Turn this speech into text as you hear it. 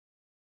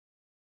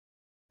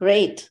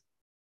Great.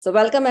 So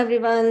welcome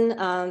everyone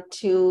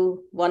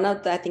to one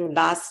of the, I think,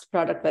 last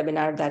product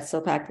webinar that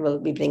SOPAC will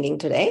be bringing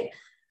today.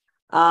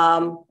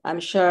 I'm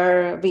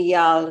sure we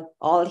are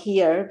all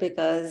here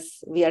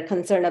because we are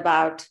concerned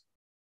about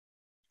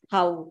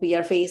how we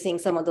are facing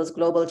some of those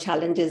global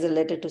challenges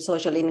related to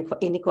social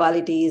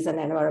inequalities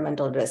and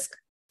environmental risk.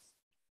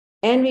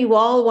 And we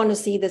all want to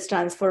see this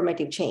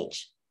transformative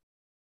change.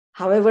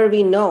 However,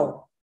 we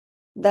know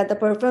that the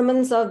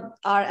performance of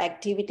our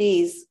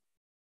activities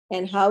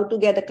and how to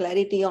get a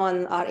clarity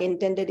on our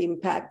intended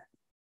impact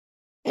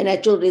and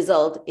actual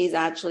result is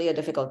actually a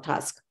difficult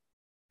task.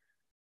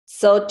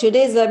 So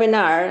today's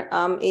webinar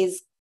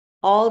is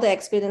all the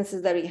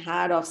experiences that we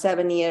had of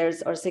 7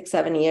 years or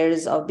 7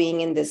 years of being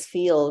in this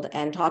field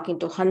and talking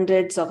to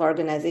hundreds of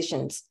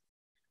organizations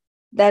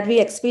that we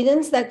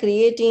experienced that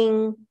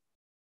creating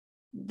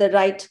the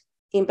right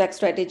impact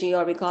strategy,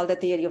 or we call the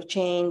theory of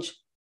change,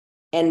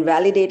 and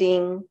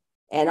validating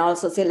and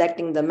also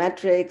selecting the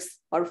metrics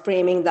or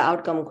framing the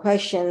outcome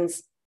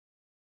questions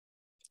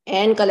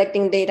and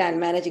collecting data and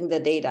managing the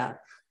data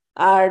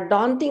are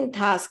daunting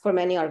tasks for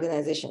many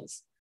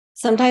organizations.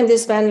 Sometimes they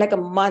spend like a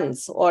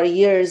months or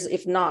years,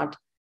 if not,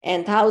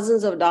 and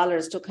thousands of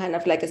dollars to kind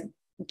of like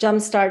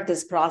jumpstart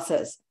this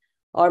process,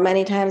 or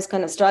many times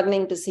kind of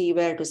struggling to see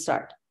where to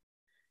start.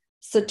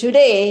 So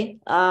today,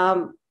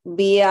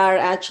 we are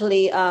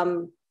actually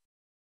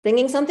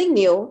bringing something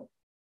new.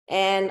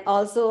 And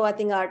also, I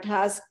think our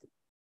task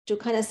to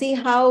kind of see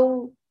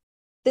how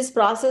this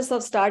process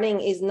of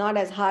starting is not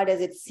as hard as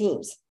it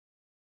seems.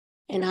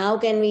 And how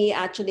can we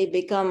actually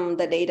become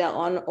the data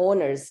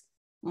owners,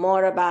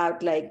 more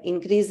about like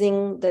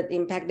increasing the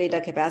impact data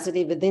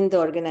capacity within the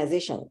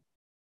organization.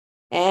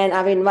 And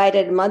I've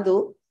invited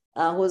Madhu,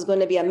 who's going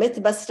to be a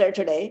myth buster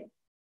today.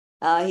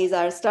 He's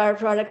our star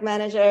product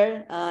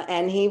manager,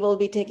 and he will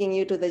be taking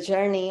you to the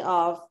journey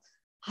of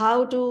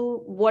what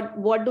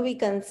do we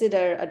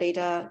consider a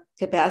data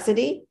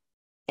capacity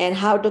and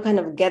how to kind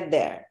of get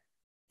there.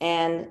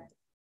 And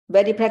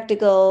very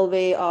practical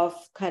way of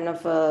kind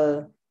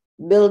of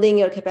building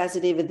your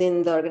capacity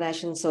within the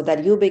organization so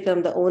that you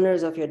become the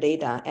owners of your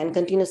data and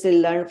continuously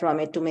learn from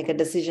it to make a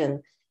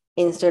decision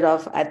instead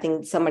of, I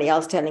think, somebody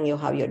else telling you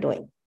how you're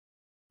doing.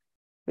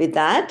 With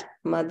that,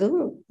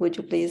 Madhu, would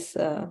you please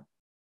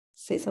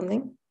say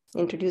something?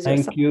 Introduce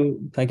yourself.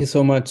 Thank you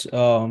so much,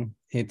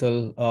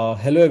 Hetal.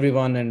 Hello,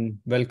 everyone, and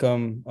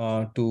welcome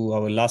to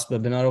our last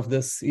webinar of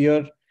this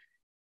year.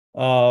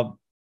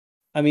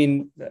 I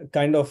mean,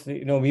 kind of,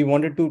 we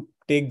wanted to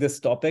take this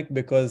topic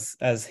because,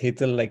 as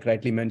Hetal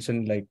rightly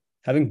mentioned,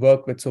 having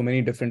worked with so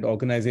many different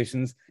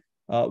organizations,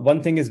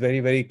 one thing is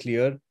very, very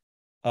clear.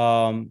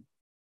 Not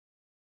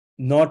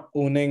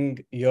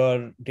owning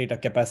your data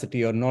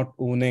capacity or not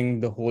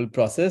owning the whole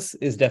process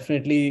is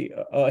definitely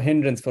a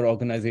hindrance for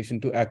organization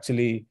to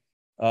actually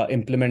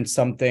implement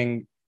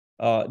something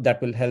that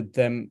will help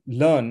them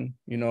learn,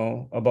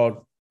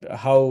 about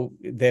how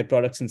their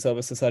products and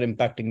services are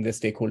impacting their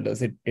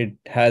stakeholders. It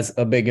has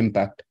a big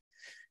impact.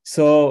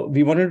 So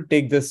we wanted to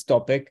take this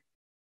topic.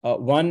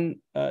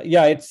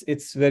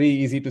 It's very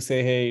easy to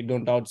say, hey,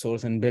 don't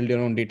outsource and build your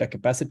own data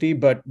capacity.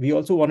 But we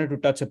also wanted to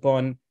touch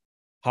upon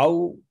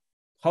how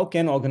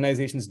can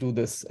organizations do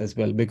this as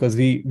well? Because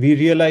we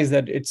realize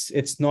that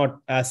it's not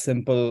as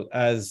simple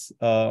as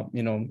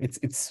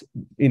it's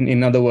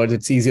in other words,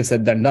 it's easier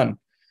said than done.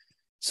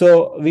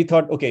 So we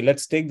thought, okay,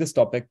 let's take this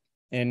topic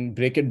and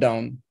break it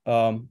down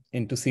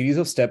into series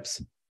of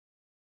steps.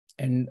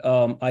 And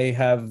I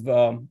have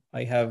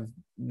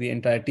the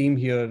entire team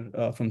here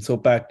from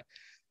SOPAC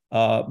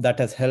that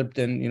has helped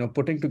in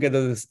putting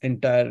together this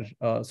entire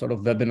sort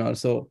of webinar.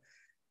 So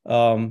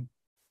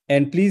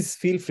and please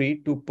feel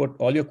free to put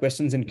all your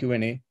questions in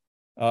Q&A.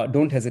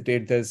 Don't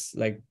hesitate. There's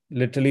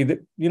literally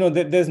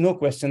there's no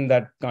question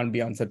that can't be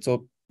answered.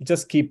 So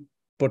just keep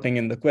putting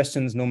in the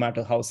questions, no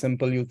matter how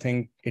simple you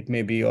think it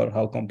may be or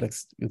how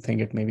complex you think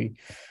it may be.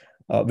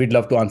 We'd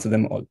love to answer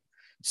them all.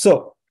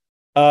 So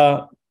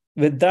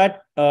with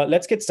that,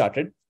 let's get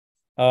started.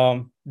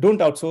 Don't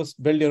outsource,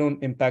 build your own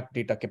impact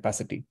data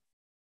capacity.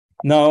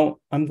 Now,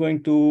 I'm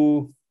going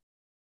to,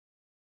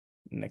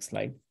 next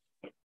slide.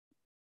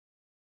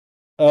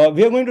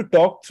 We are going to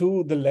talk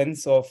through the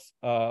lens of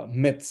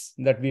myths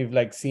that we've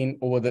seen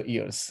over the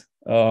years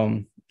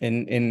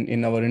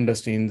in our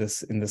industry, in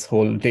this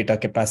whole data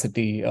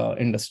capacity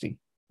industry.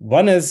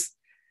 One is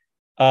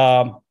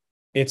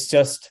it's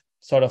just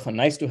sort of a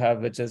nice to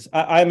have, which is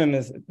IMM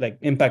is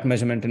impact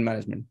measurement and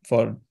management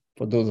for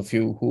those of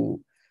you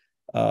who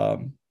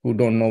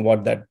don't know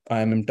what that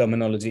IMM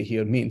terminology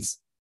here means.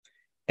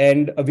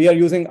 And we are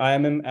using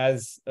IMM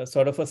as a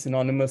sort of a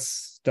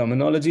synonymous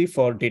terminology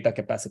for data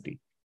capacity.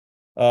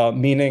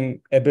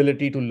 Meaning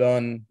ability to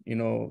learn,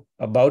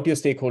 about your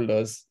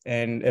stakeholders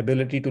and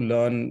ability to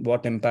learn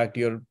what impact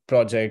your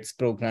projects,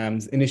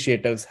 programs,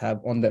 initiatives have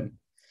on them.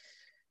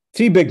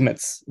 Three big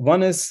myths.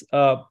 One is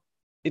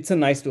it's a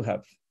nice to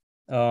have.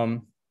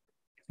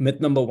 Myth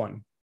number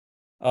one.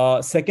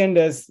 Second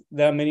is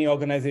there are many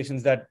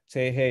organizations that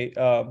say, hey,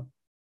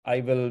 I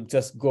will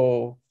just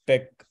go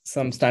pick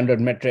some standard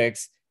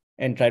metrics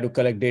and try to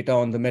collect data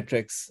on the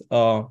metrics.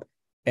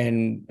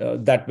 And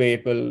that way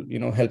it will,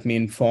 help me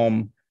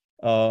inform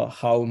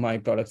how my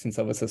products and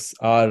services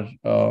are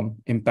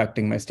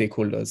impacting my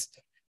stakeholders.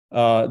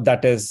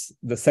 That is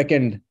the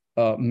second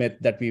myth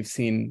that we've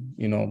seen,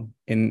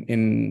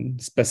 in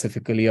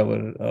specifically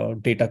our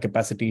data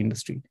capacity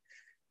industry.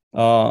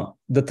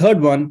 The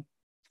third one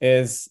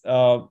is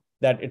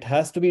that it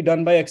has to be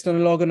done by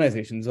external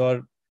organizations,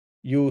 or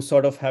you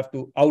sort of have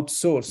to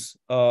outsource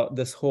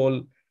this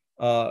whole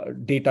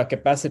data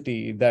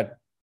capacity that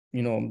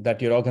that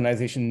your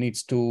organization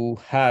needs to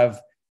have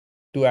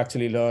to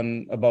actually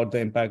learn about the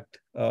impact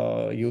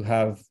you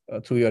have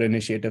through your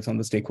initiatives on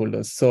the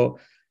stakeholders. So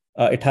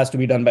it has to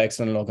be done by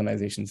external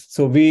organizations.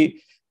 So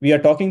we are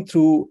talking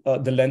through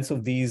the lens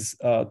of these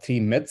three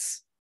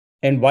myths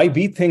and why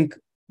we think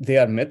they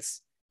are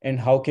myths and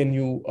how can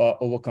you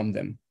overcome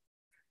them.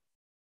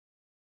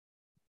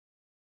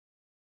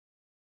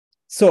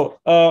 So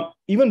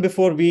even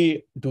before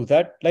we do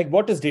that, like,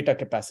 what is data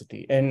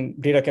capacity? And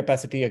data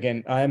capacity,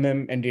 again,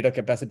 IMM and data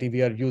capacity,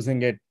 we are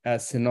using it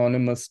as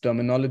synonymous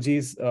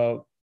terminologies.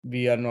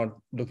 We are not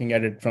looking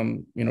at it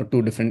from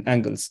two different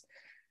angles.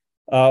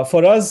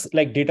 For us,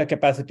 like, data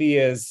capacity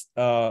is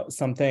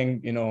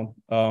something,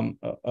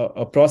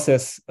 a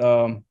process.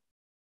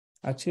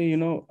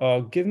 Actually,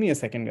 give me a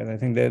second, guys. I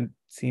think there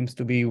seems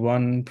to be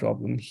one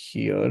problem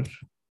here.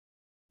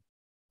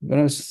 I'm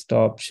going to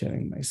stop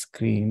sharing my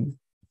screen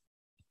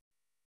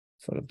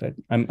for a bit.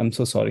 I'm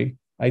so sorry.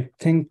 I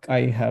think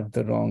I have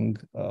the wrong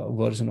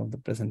version of the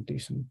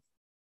presentation.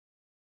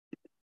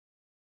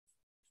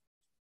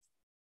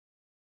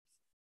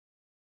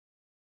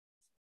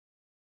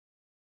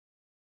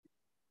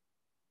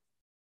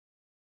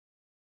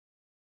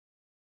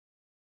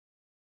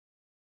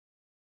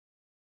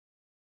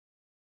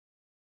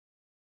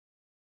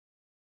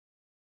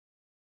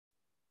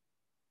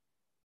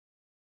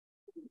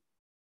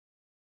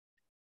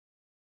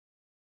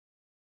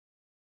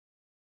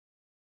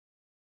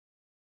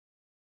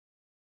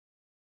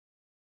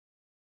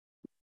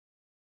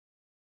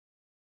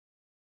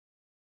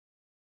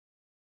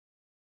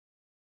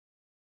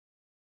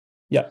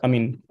 Yeah, I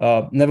mean,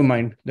 never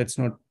mind. Let's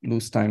not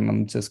lose time.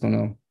 I'm just going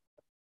to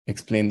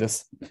explain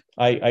this.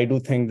 I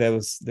do think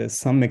there's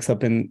some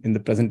mix-up in the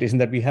presentation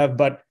that we have,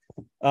 but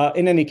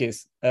in any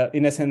case,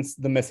 in a sense,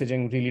 the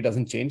messaging really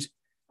doesn't change.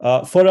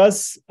 For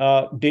us,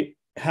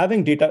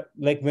 having data,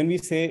 like when we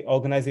say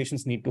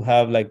organizations need to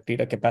have like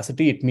data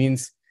capacity, it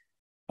means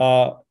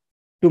to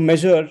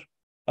measure,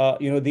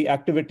 the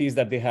activities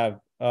that they have,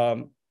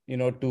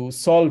 to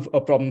solve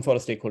a problem for a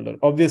stakeholder.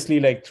 Obviously,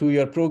 like through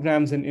your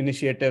programs and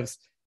initiatives,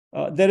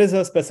 there is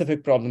a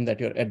specific problem that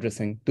you're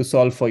addressing to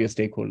solve for your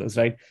stakeholders,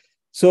 right?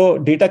 So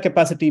data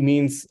capacity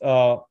means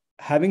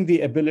having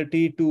the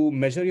ability to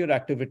measure your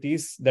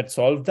activities that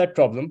solve that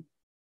problem,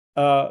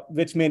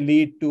 which may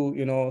lead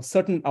to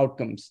certain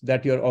outcomes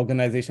that your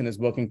organization is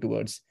working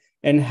towards,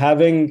 and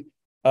having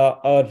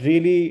a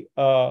really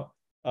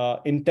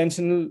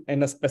intentional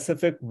and a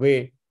specific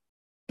way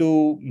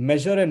to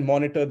measure and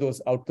monitor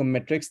those outcome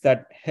metrics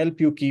that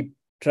help you keep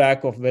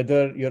track of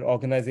whether your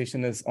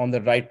organization is on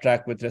the right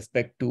track with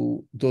respect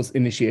to those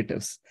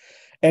initiatives,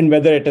 and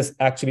whether it is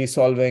actually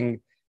solving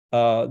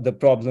the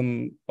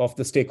problem of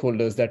the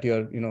stakeholders that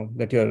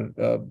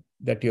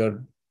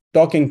you're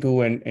talking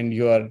to and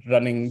you are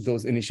running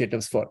those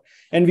initiatives for.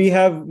 And we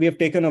have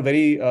taken a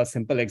very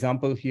simple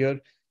example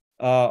here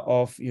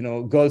of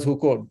girls who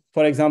code.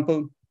 For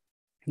example,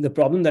 the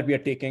problem that we are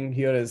taking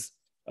here is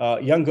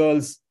young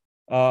girls,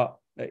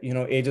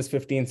 ages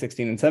 15,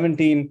 16, and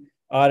 17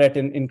 are at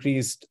an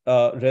increased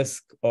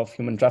risk of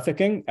human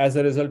trafficking as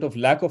a result of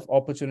lack of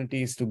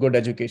opportunities to good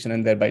education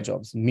and thereby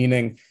jobs.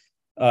 Meaning,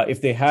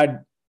 if they had,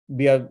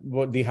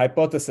 the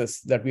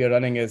hypothesis that we are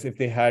running is if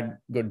they had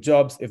good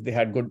jobs, if they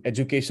had good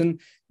education,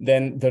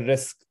 then the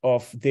risk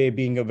of they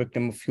being a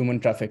victim of human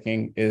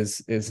trafficking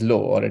is low,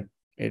 or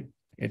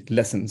it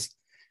lessens.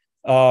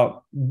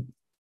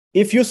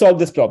 If you solve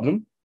this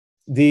problem,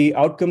 the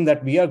outcome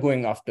that we are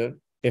going after,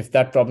 if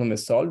that problem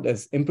is solved,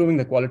 is improving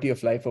the quality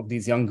of life of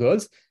these young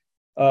girls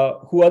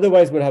who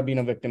otherwise would have been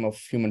a victim of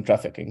human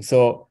trafficking.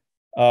 So,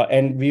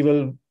 and we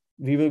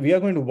are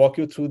going to walk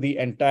you through the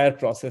entire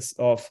process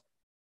of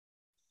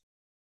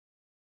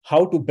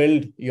how to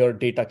build your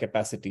data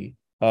capacity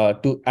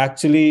to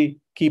actually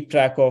keep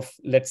track of,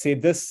 let's say,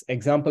 this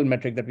example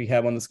metric that we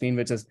have on the screen,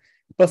 which is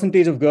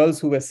percentage of girls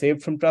who were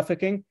saved from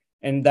trafficking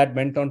and that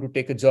went on to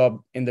take a job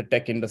in the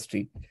tech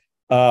industry.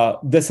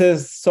 This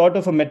is sort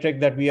of a metric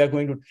that we are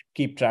going to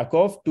keep track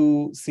of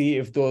to see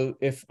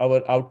if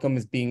our outcome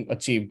is being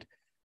achieved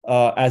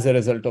as a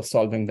result of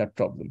solving that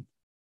problem.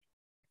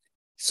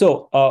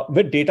 So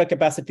with data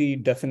capacity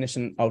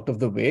definition out of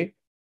the way,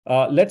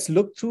 let's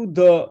look through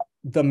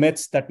the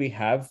myths that we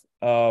have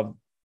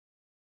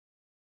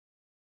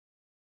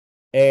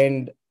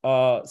and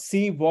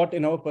see what,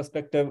 in our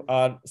perspective,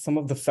 are some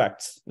of the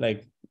facts,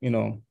 like,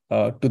 to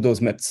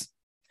those myths.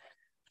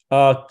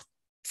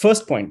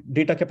 First point,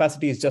 data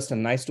capacity is just a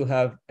nice to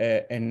have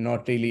and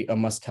not really a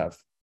must have.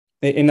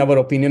 In our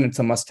opinion, it's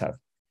a must have.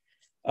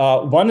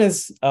 One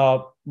is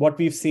what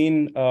we've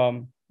seen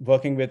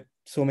working with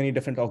so many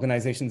different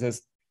organizations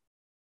is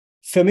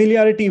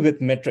familiarity with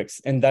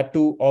metrics, and that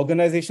too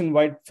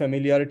organization-wide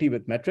familiarity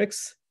with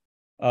metrics.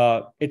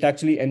 It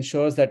actually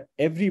ensures that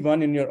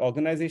everyone in your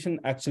organization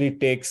actually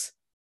takes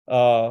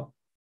or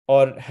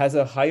has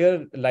a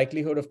higher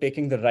likelihood of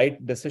taking the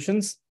right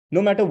decisions,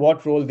 no matter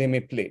what role they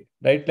may play,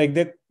 right? Like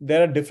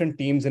there are different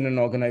teams in an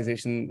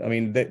organization. I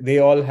mean, they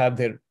all have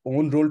their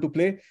own role to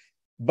play,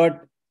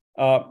 but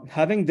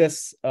having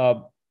this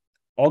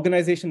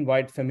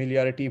organization-wide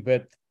familiarity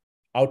with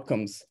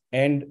outcomes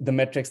and the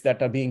metrics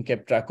that are being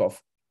kept track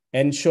of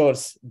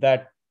ensures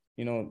that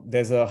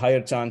there's a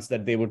higher chance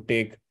that they would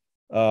take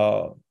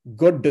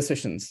good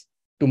decisions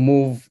to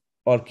move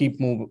or keep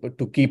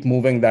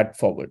moving that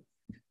forward.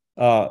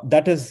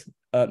 That is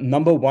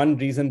number one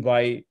reason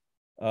why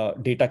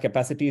data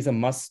capacity is a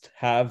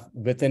must-have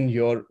within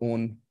your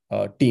own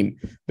team,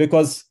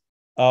 because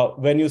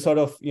when you sort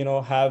of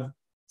have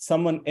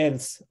someone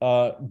else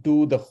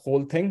do the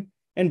whole thing.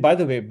 And by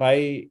the way,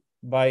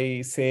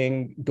 by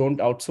saying don't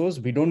outsource,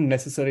 we don't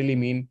necessarily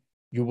mean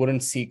you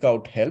wouldn't seek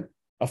out help.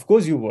 Of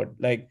course you would.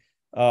 Like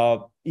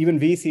even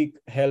we seek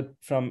help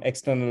from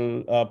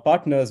external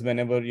partners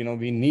whenever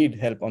we need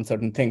help on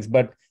certain things,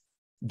 but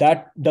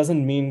that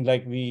doesn't mean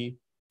like we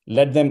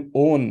let them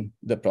own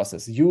the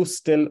process. You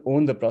still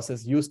own the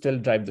process, you still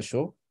drive the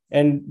show,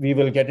 and we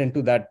will get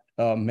into that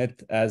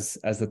myth as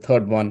the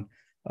third one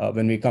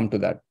when we come to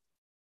that.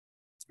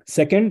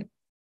 Second,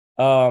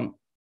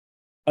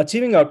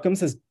 achieving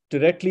outcomes is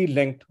directly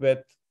linked with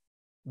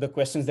the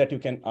questions that you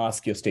can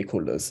ask your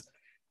stakeholders,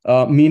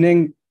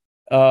 meaning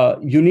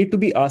you need to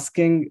be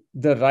asking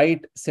the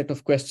right set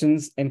of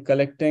questions and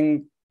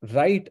collecting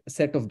right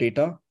set of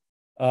data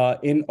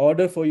in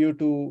order for you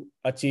to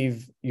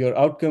achieve your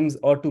outcomes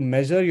or to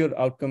measure your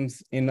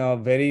outcomes in a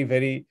very,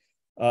 very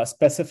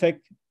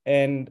specific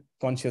and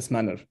conscious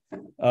manner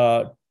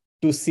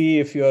to see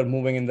if you are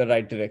moving in the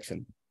right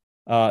direction.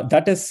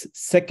 That is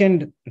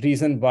second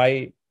reason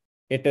why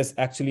it is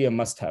actually a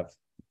must-have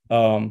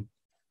and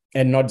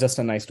not just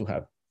a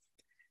nice-to-have.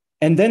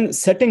 And then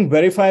setting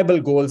verifiable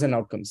goals and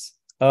outcomes.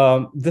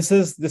 This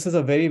is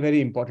a very, very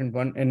important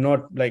one, and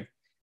not like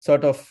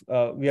sort of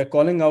we are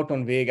calling out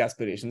on vague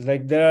aspirations.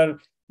 Like there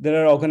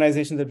are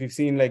organizations that we've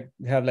seen like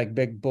have like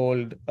big,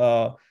 bold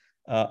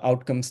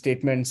outcome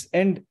statements,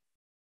 and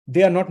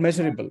they are not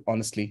measurable,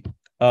 honestly.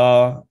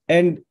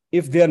 And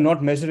if they are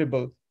not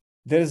measurable,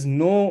 there's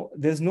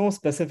no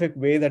specific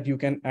way that you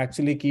can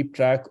actually keep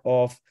track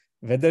of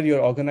whether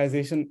your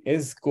organization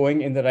is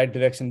going in the right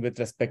direction with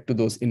respect to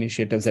those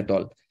initiatives at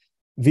all.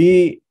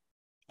 We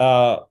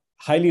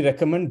highly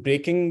recommend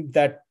breaking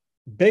that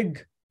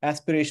big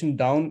aspiration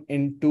down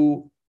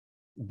into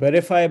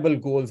verifiable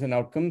goals and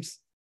outcomes,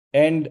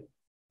 and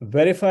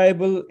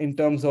verifiable in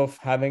terms of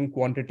having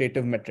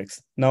quantitative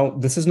metrics. Now,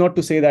 this is not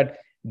to say that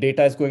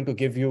data is going to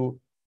give you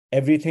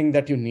everything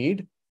that you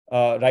need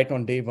right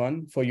on day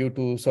one for you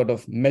to sort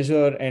of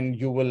measure and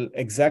you will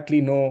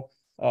exactly know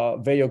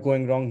where you're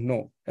going wrong.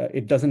 No,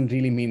 it doesn't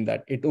really mean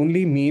that. It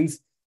only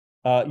means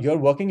you're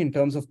working in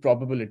terms of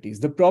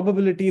probabilities. The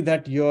probability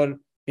that your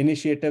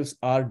initiatives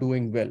are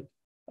doing well.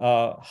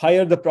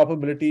 Higher the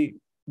probability,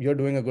 you're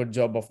doing a good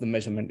job of the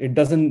measurement. It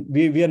doesn't,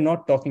 we are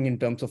not talking in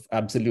terms of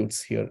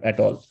absolutes here at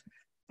all.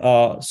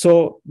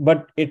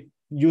 But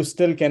you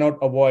still cannot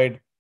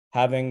avoid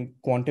having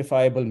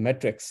quantifiable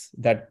metrics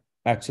that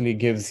actually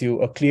gives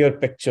you a clear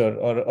picture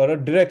or a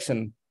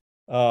direction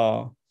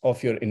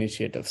of your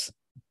initiatives.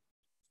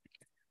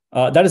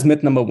 That is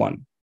myth number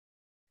one.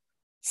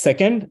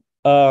 Second,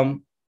 data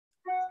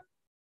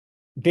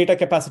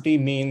capacity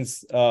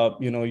means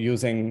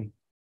using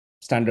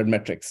standard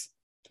metrics.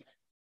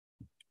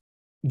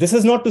 This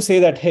is not to say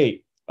that,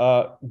 hey,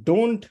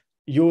 don't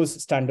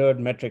use standard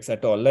metrics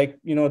at all. Like,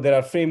 there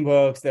are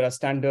frameworks, there are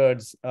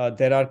standards,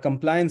 there are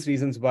compliance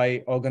reasons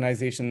why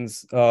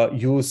organizations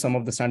use some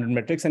of the standard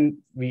metrics, and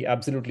we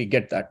absolutely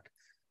get that.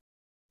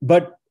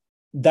 But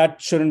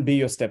that shouldn't be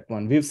your step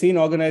one. We've seen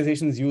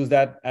organizations use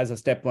that as a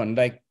step one.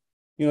 Like,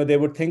 they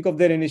would think of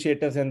their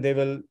initiatives and they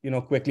will,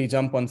 quickly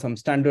jump on some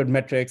standard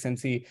metrics and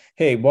see,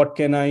 hey, what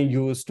can I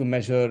use to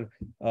measure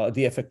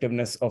the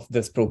effectiveness of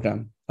this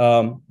program?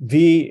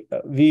 We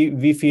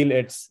feel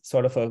it's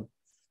sort of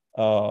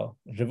a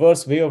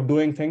reverse way of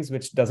doing things,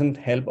 which doesn't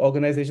help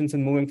organizations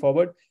in moving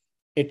forward.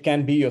 It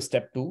can be your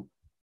step two,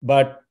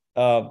 but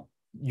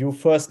you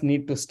first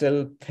need to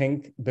still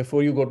think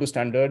before you go to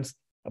standards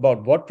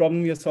about what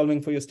problem you're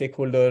solving for your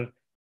stakeholder,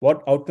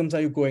 what outcomes are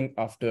you going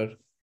after,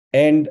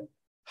 and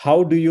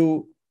how do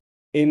you,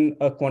 in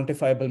a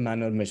quantifiable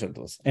manner, measure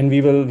those? And we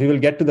will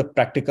get to the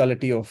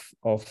practicality of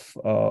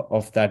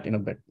that in a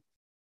bit.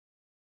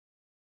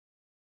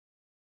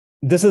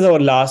 This is our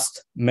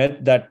last myth,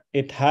 that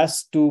it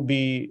has to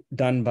be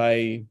done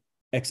by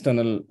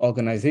external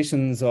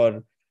organizations,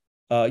 or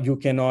you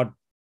cannot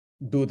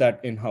do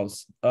that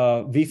in-house.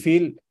 We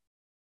feel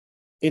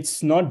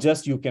it's not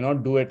just you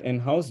cannot do it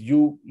in-house,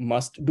 you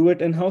must do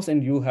it in-house,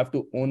 and you have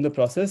to own the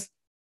process.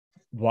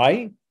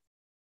 Why?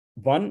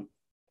 One,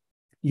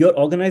 your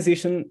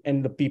organization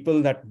and the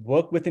people that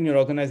work within your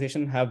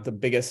organization have the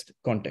biggest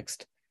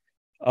context.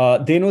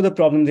 They know the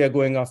problem they are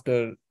going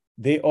after.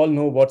 They all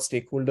know what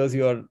stakeholders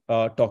you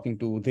are talking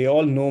to. They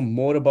all know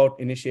more about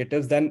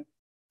initiatives than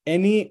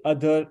any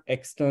other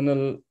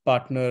external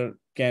partner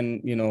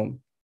can,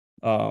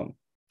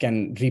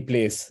 can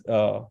replace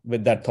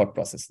with that thought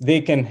process.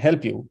 They can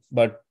help you,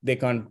 but they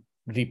can't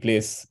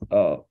replace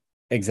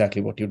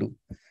exactly what you do.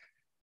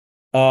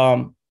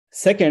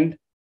 Second,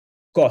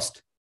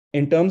 cost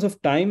in terms of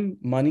time,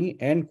 money,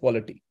 and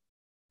quality.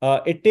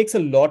 It takes a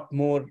lot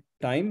more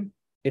time.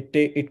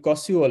 It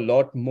costs you a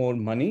lot more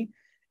money,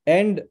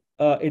 and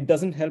it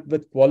doesn't help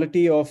with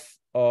quality of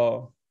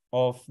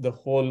the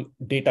whole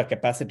data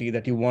capacity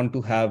that you want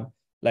to have,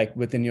 like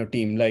within your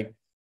team. Like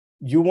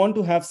you want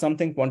to have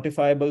something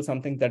quantifiable,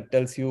 something that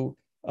tells you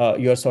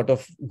you're sort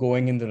of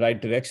going in the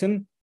right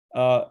direction.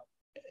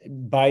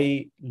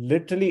 By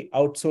literally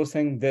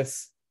outsourcing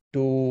this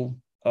to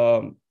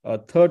a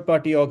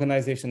third-party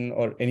organization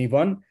or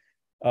anyone,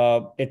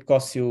 it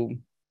costs you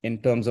in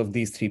terms of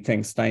these three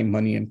things: time,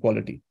 money, and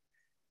quality.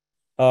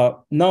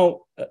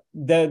 Now,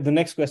 the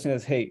next question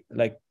is, hey,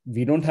 like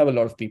we don't have a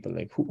lot of people.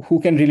 Like who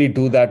can really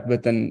do that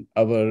within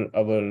our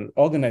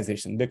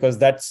organization? Because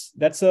that's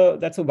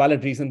a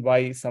valid reason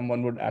why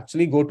someone would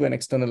actually go to an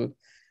external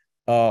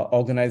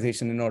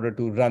organization in order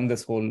to run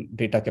this whole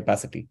data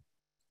capacity.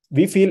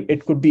 We feel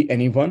it could be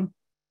anyone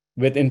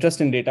with interest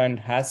in data and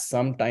has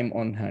some time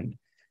on hand.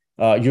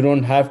 You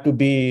don't have to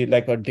be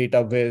like a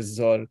data whiz,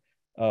 or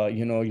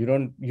you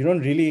don't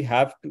really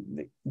have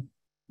to.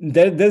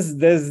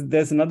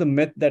 There's another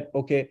myth that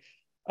okay,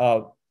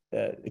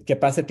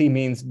 capacity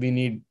means we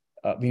need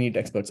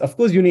experts. Of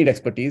course, you need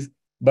expertise,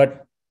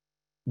 but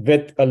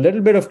with a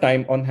little bit of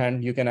time on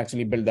hand, you can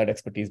actually build that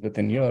expertise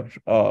within your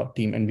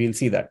team, and we'll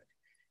see that.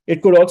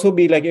 It could also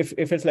be like if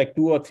it's like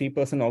 2 or 3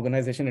 person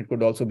organization, it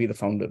could also be the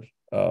founder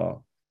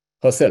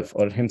herself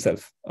or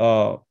himself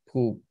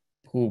who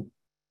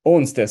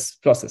owns this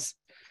process.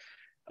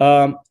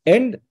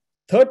 And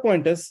third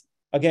point is,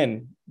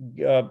 again,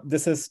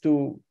 this is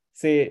to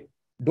say,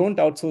 don't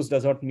outsource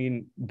does not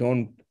mean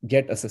don't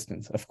get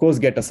assistance. Of course,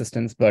 get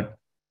assistance, but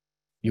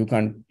you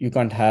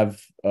can't have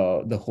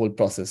the whole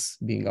process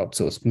being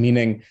outsourced.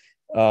 Meaning,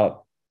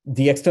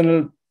 the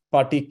external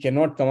party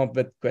cannot come up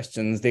with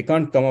questions. They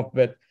can't come up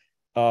with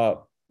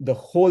the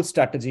whole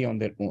strategy on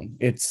their own.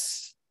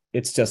 It's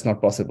just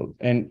not possible.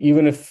 And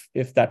even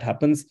if that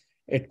happens,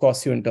 it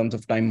costs you in terms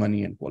of time,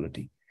 money, and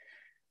quality.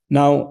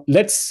 Now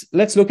let's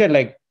look at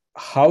like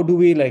how do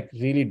we like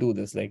really do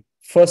this like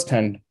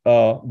firsthand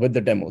with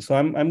the demo. So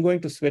I'm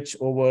going to switch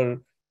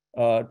over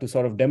to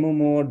sort of demo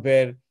mode,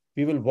 where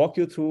we will walk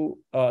you through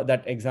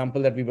that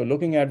example that we were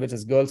looking at, which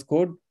is girls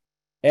code.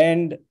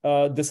 And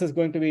this is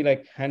going to be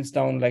like hands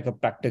down like a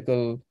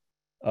practical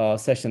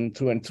session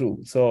through and through.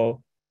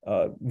 So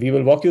we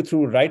will walk you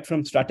through right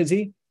from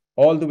strategy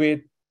all the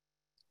way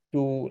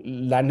to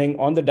landing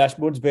on the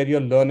dashboards, where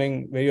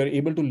you're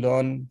able to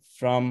learn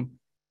from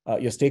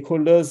your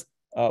stakeholders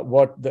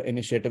what the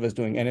initiative is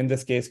doing. And in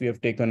this case, we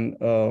have taken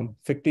a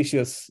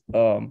fictitious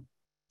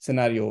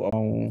scenario.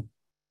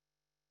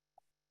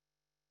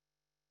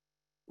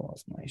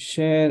 Pause my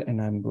share,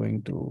 and I'm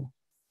going to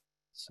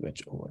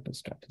switch over to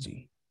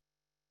strategy.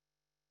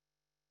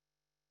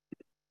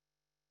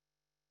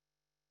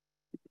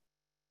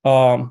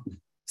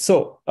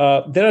 So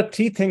there are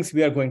three things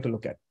we are going to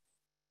look at.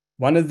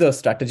 One is the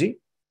strategy.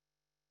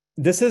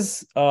 This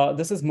is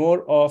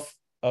more of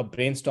a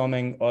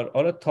brainstorming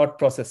or a thought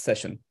process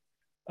session.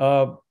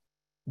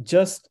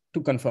 Just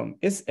to confirm,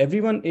 is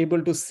everyone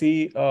able to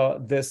see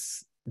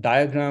this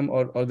diagram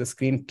or the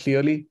screen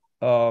clearly?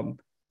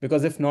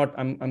 Because if not,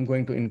 I'm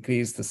going to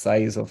increase the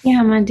size of.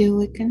 Yeah, Madhu,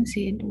 we can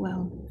see it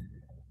well.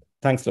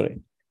 Thanks,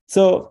 Lorraine.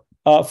 So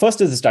first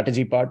is the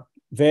strategy part,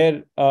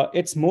 where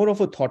it's more of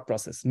a thought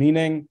process,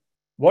 meaning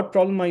what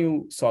problem are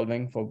you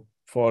solving for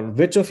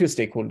which of your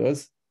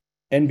stakeholders,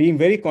 and being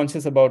very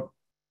conscious about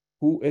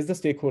who is the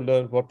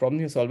stakeholder, what problem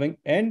you're solving,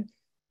 and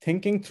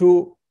thinking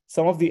through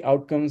some of the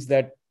outcomes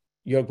that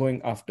you're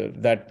going after,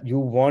 that you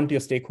want your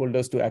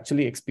stakeholders to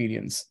actually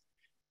experience.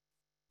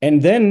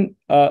 And then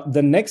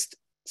the next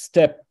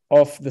step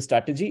of the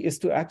strategy is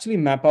to actually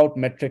map out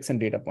metrics and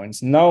data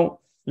points. Now,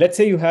 let's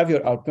say you have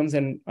your outcomes,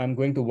 and I'm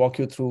going to walk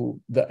you through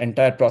the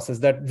entire process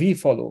that we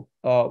follow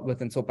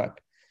within SOPACT.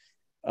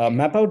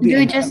 Map out the.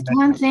 Do just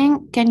one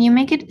thing. Can you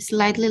make it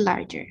slightly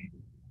larger?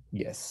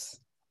 Yes.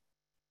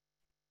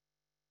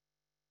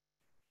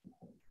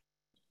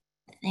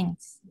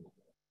 Thanks.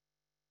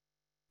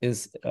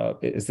 Is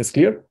this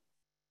clear?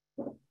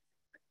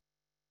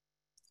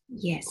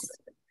 Yes.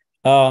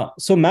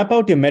 So map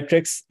out your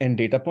metrics and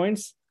data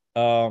points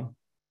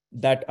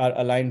that are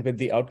aligned with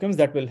the outcomes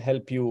that will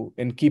help you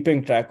in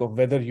keeping track of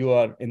whether you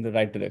are in the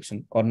right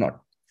direction or not.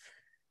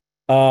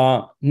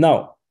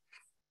 Now,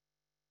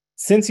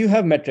 since you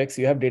have metrics,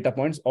 you have data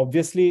points,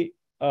 obviously,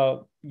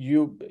 the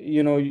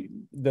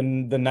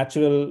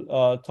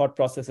natural thought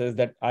process is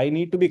that I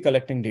need to be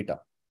collecting data.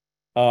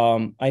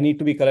 I need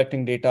to be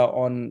collecting data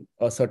on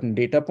a certain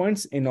data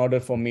points in order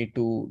for me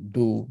to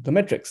do the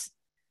metrics.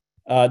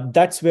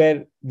 That's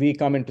where we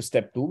come into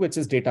step 2, which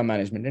is data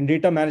management. And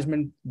data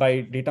management,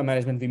 by data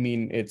management, we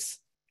mean it's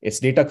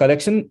data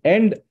collection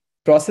and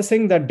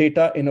processing that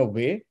data in a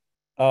way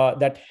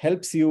that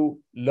helps you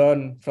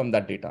learn from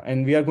that data.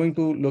 And we are going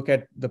to look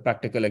at the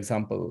practical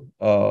example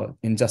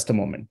in just a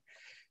moment.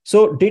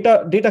 So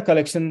data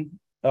collection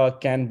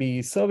can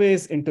be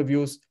surveys,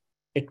 interviews.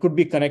 It could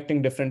be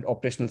connecting different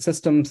operational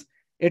systems.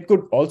 It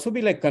could also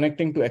be like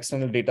connecting to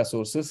external data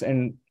sources.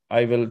 And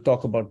I will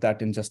talk about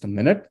that in just a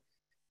minute.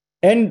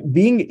 And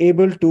being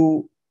able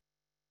to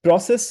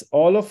process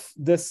all of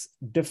this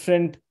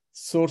different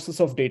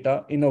sources of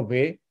data in a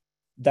way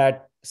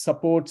that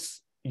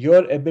supports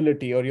your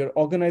ability or your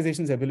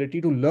organization's ability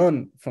to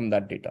learn from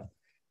that data.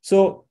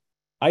 So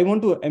I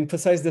want to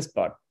emphasize this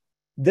part.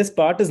 This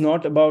part is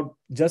not about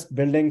just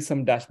building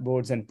some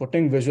dashboards and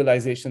putting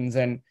visualizations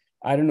and,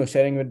 I don't know,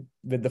 sharing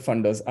with the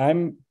funders.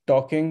 I'm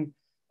talking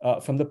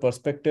from the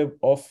perspective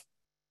of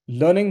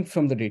learning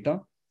from the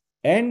data.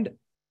 And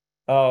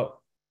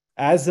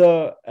as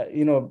a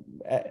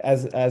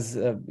as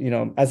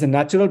a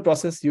natural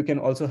process, you can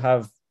also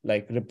have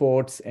like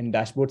reports and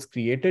dashboards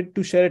created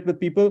to share it with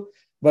people.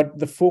 But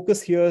the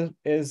focus here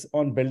is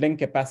on building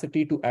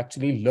capacity to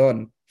actually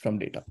learn from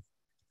data.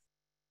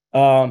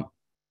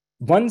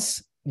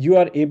 Once you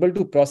are able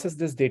to process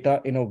this data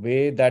in a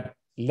way that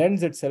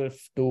lends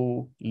itself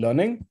to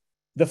learning,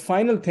 the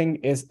final thing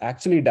is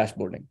actually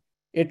dashboarding.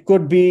 It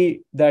could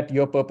be that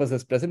your purpose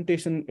is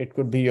presentation. It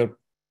could be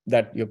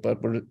that your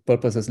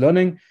purpose is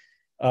learning.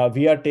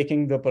 We are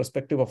taking the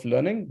perspective of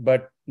learning,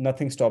 but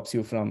nothing stops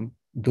you from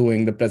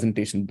doing the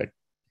presentation bit.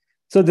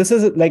 So this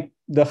is like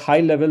the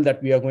high level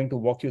that we are going to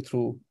walk you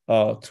through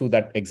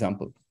that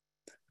example.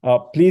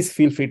 Please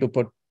feel free to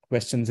put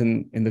questions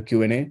in the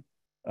Q&A.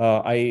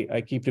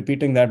 I keep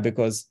repeating that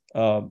because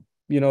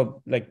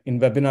like in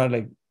webinar,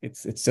 like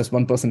it's just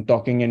one person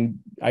talking, and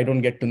I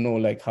don't get to know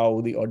like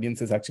how the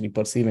audience is actually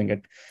perceiving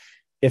it.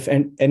 If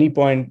at any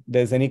point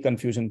there's any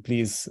confusion,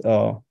 please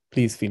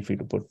feel free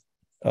to put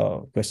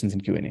questions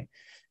in Q&A.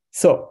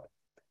 So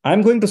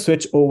I'm going to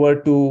switch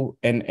over to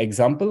an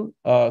example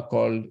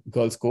called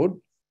Girls Code.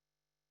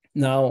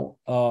 Now,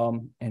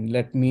 and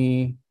let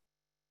me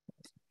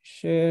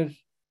share.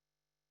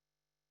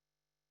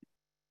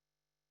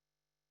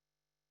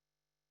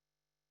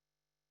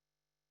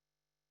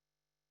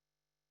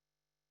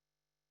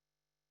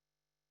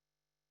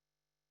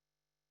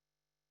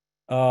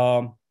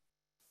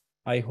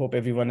 I hope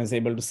everyone is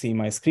able to see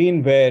my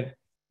screen where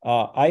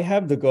I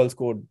have the Girls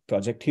Code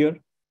project here.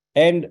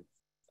 And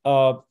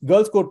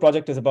Girls Code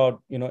project is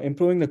about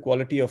improving the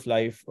quality of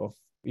life of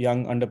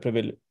young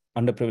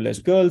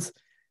underprivileged girls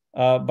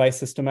by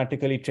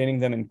systematically training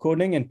them in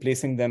coding and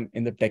placing them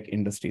in the tech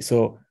industry.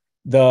 So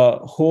the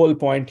whole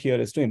point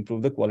here is to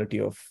improve the quality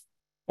of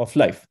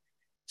life.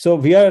 So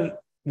we are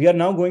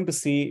now going to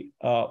see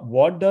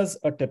what does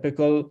a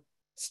typical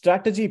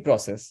strategy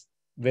process,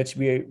 which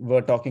we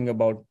were talking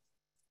about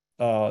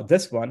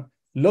this one,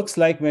 looks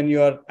like when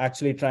you're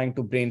actually trying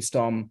to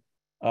brainstorm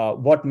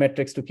what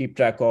metrics to keep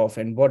track of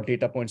and what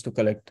data points to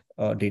collect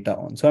data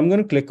on. So I'm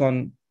going to click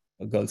on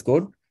Girls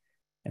Code,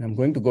 and I'm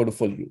going to go to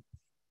full view.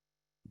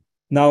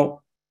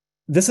 Now,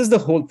 this is the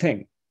whole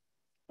thing.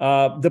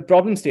 The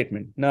problem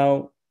statement.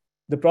 Now,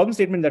 the problem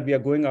statement that we are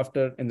going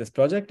after in this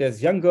project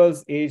is young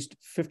girls aged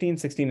 15,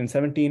 16, and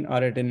 17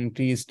 are at an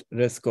increased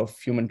risk of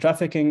human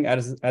trafficking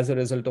as a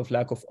result of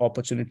lack of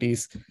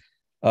opportunities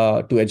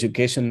to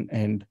education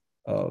and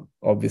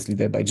obviously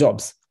thereby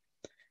jobs.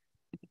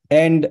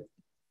 And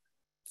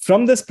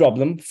from this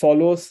problem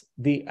follows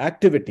the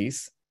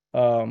activities.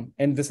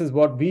 And this is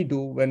what we do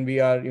when we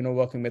are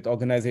working with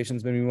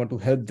organizations, when we want to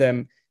help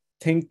them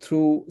think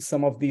through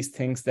some of these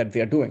things that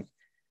they are doing.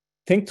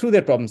 Think through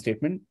their problem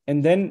statement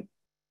and then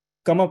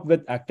come up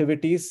with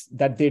activities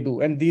that they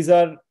do. And these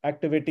are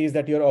activities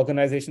that your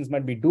organizations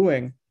might be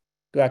doing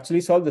to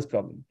actually solve this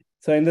problem.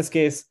 So in this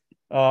case,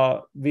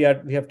 we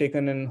have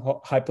taken an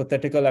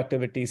hypothetical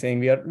activity saying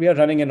we are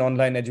running an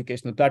online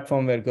educational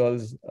platform where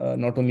girls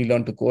not only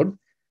learn to code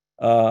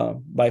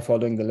by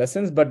following the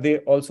lessons, but they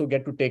also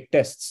get to take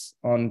tests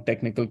on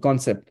technical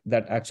concept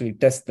that actually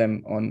test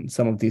them on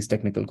some of these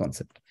technical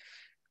concepts.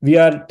 We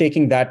are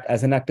taking that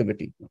as an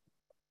activity.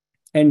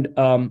 And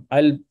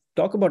I'll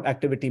talk about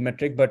activity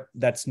metric, but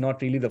that's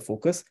not really the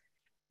focus.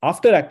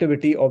 After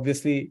activity,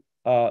 obviously,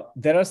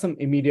 there are some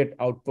immediate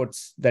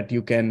outputs that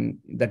you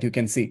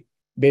can see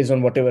based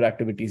on whatever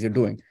activities you're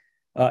doing.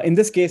 In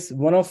this case,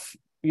 one of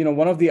the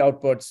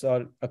outputs,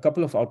 or a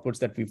couple of outputs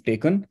that we've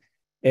taken,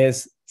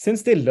 is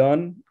since they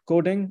learn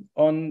coding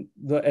on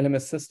the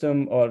LMS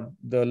system or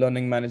the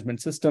learning management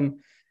system,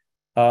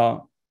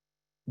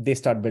 they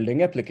start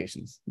building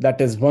applications. That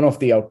is one of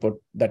the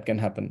output that can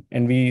happen.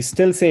 And we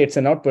still say it's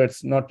an output,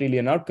 it's not really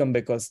an outcome,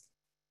 because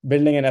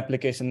building an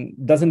application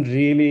doesn't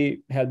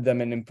really help them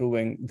in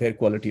improving their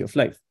quality of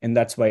life. And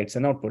that's why it's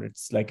an output.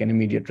 It's like an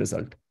immediate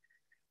result.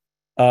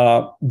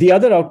 The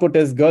other output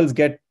is girls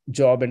get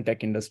job in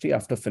tech industry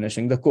after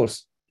finishing the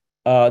course.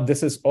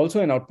 This is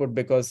also an output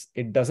because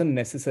it doesn't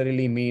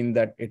necessarily mean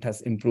that it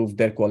has improved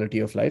their quality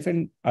of life.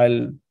 And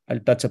I'll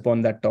touch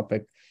upon that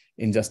topic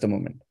in just a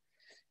moment.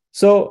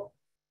 So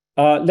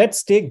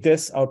let's take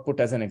this output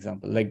as an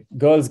example. Like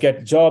girls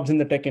get jobs in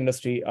the tech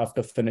industry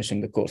after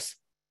finishing the course.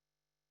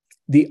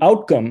 The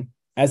outcome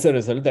as a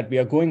result that we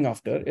are going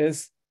after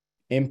is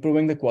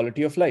improving the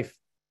quality of life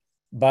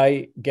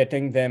by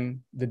getting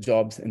them the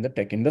jobs in the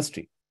tech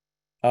industry.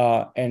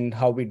 And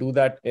how we do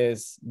that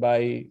is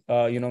by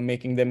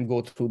making them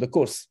go through the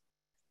course.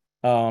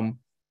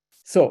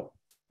 So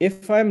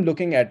if I'm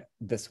looking at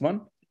this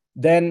one,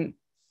 then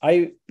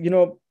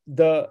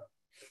the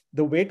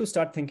way to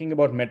start thinking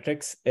about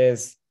metrics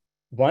is,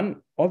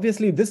 one,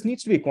 obviously this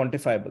needs to be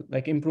quantifiable,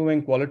 like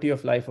improving quality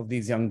of life of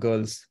these young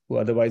girls who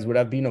otherwise would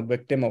have been a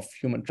victim of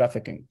human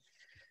trafficking.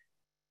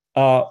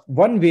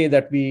 One way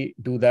that we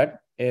do that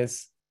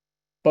is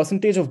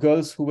percentage of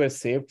girls who were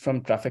saved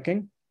from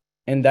trafficking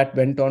and that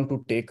went on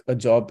to take a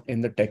job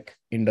in the tech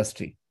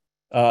industry.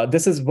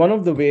 This is one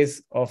of the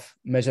ways of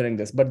measuring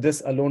this, but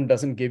this alone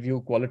doesn't give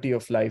you quality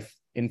of life,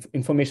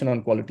 information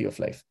on quality of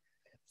life.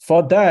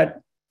 For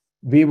that,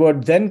 we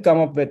would then come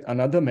up with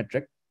another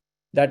metric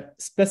that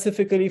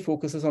specifically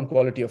focuses on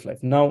quality of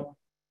life. Now,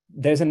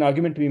 there's an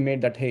argument to be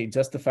made that, hey,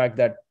 just the fact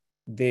that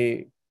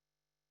they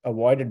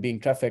avoided being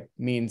trafficked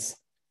means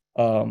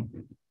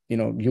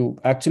you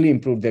actually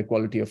improve their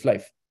quality of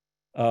life.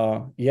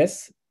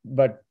 Yes,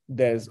 but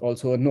there's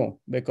also a no,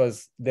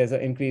 because there's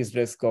an increased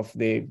risk of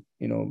they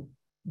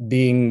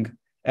being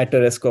at a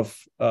risk of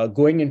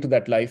going into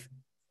that life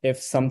if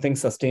something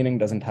sustaining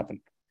doesn't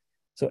happen.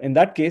 So in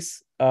that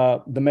case,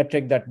 the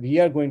metric that we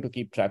are going to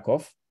keep track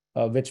of,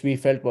 which we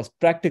felt was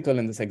practical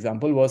in this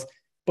example, was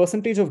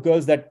percentage of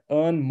girls that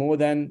earn more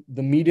than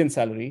the median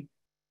salary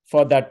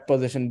for that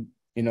position,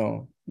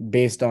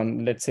 based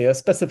on, let's say, a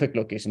specific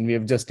location. We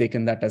have just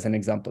taken that as an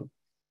example.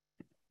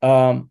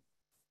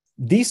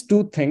 These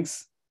two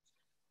things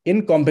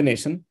in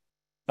combination,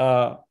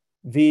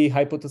 we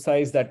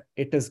hypothesize that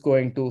it is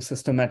going to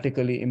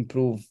systematically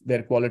improve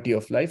their quality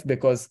of life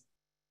because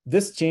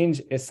this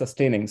change is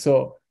sustaining.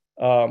 So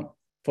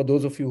for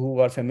those of you who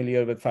are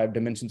familiar with 5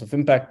 dimensions of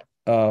impact,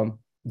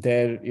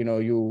 there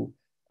you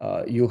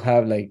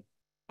have like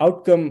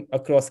outcome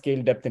across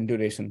scale, depth, and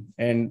duration.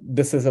 And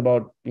this is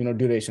about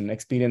duration,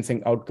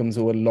 experiencing outcomes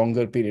over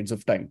longer periods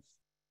of time.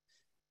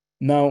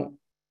 Now,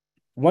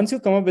 once you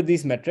come up with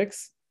these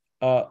metrics,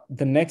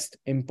 the next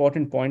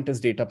important point is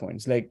data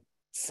points. Like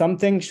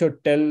something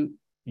should tell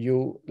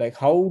you, like,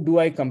 how do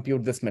I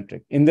compute this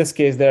metric? In this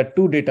case, there are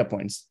 2 data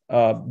points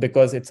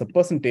because it's a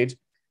percentage.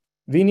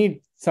 We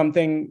need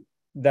something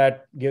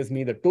that gives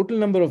me the total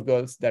number of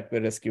girls that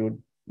were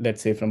rescued,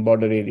 let's say from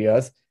border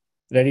areas,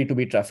 ready to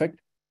be trafficked.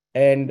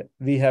 And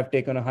we have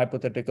taken a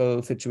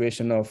hypothetical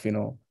situation of,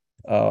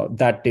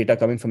 that data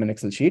coming from an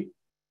Excel sheet.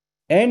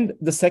 And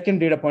the second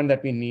data point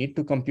that we need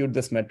to compute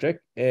this metric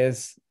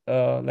is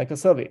like a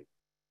survey.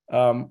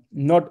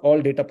 Not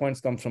all data points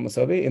come from a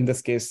survey. In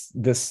this case,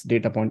 this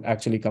data point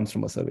actually comes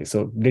from a survey.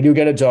 So did you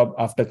get a job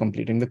after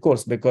completing the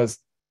course? Because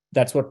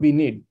that's what we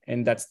need.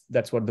 And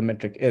that's what the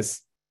metric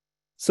is.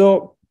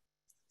 So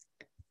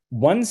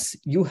once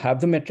you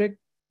have the metric,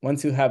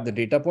 once you have the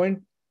data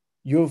point,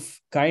 you've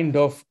kind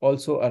of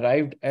also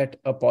arrived at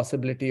a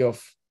possibility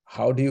of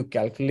how do you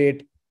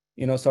calculate,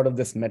 sort of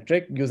this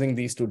metric using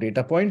these 2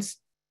 data points.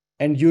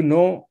 And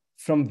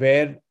from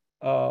where,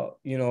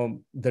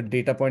 the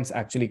data points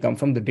actually come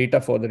from, the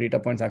data for the data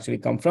points actually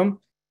come from.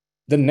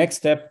 The next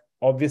step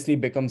obviously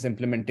becomes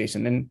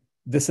implementation. And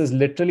this is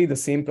literally the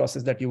same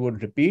process that you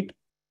would repeat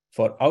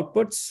for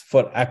outputs,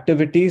 for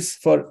activities,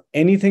 for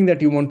anything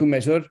that you want to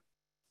measure.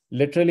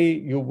 Literally,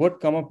 you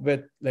would come up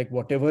with like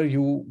whatever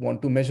you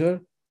want to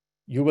measure,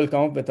 you will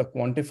come up with a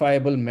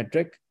quantifiable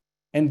metric.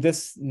 And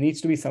this needs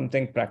to be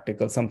something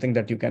practical, something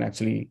that you can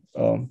actually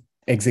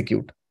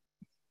execute.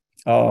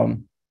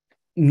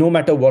 No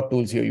matter what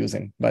tools you're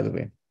using, by the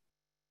way.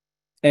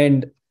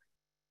 And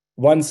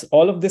once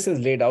all of this is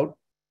laid out,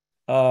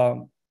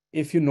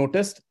 if you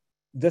noticed,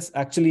 this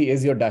actually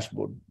is your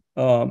dashboard,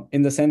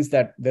 in the sense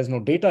that there's no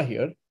data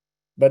here,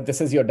 but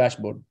this is your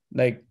dashboard.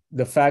 Like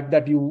the fact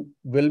that you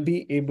will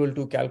be able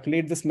to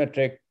calculate this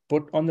metric,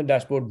 put on the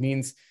dashboard,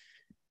 means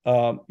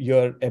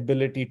your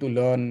ability to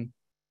learn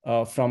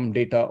from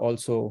data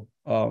also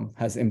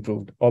has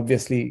improved.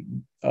 Obviously,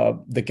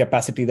 the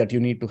capacity that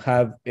you need to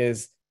have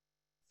is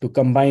to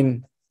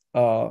combine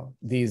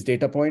these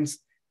data points,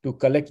 to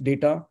collect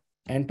data,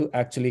 and to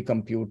actually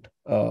compute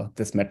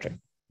this metric.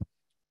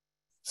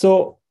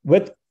 So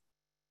with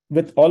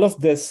all of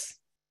this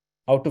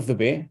out of the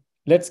way,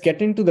 let's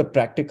get into the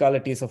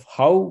practicalities of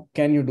how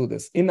can you do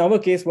this. In our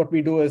case, what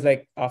we do is,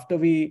 like, after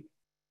we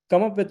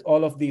come up with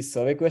all of these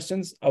survey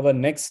questions, our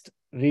next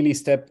really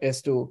step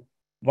is to,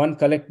 one,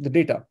 collect the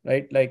data,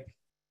 right? Like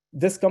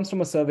this comes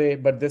from a survey,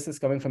 but this is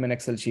coming from an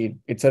Excel sheet.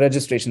 It's a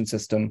registration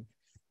system.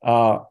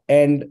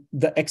 And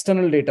the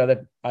external data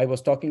that I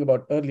was talking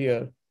about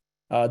earlier,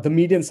 the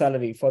median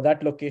salary for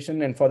that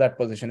location and for that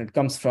position, it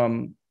comes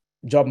from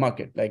job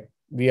market. Like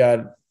we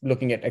are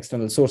looking at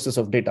external sources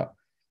of data.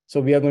 So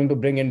we are going to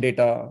bring in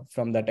data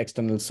from that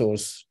external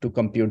source to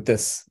compute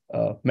this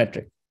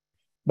metric.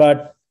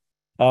 But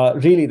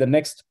really, the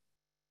next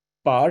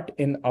part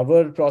in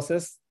our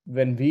process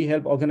when we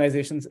help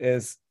organizations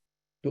is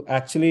to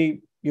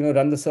actually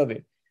run the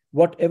survey.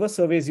 Whatever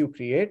surveys you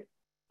create,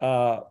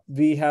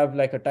 we have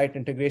like a tight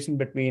integration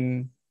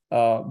between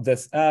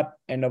this app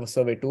and our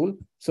survey tool.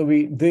 So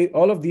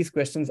all of these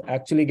questions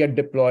actually get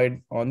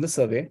deployed on the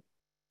survey,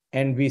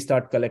 and we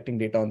start collecting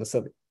data on the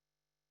survey.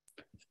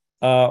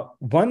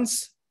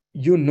 Once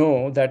you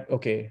know that,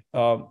 okay,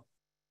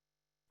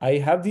 I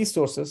have these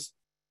sources,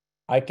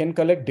 I can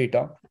collect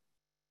data,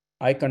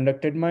 I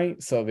conducted my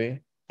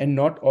survey, and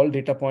not all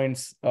data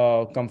points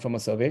come from a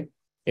survey.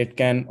 It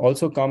can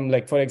also come,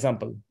 like, for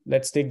example,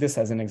 let's take this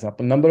as an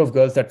example, number of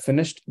girls that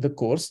finished the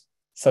course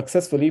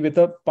successfully with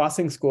a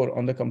passing score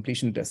on the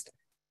completion test.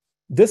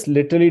 This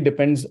literally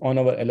depends on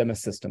our LMS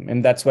system.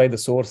 And that's why the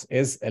source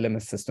is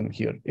LMS system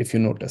here, if you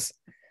notice.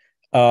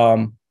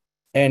 And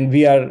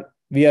we are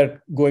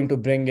going to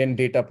bring in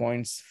data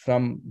points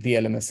from the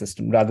LMS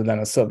system rather than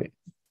a survey.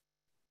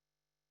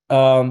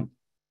 Now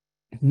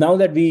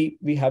that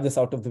we have this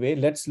out of the way,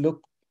 let's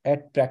look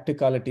at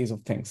practicalities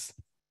of things.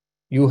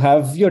 You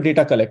have your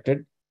data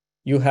collected,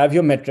 you have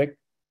your metric.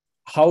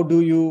 How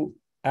do you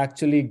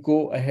actually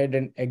go ahead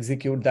and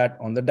execute that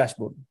on the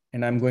dashboard?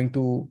 And I'm going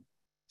to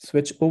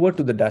switch over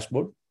to the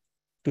dashboard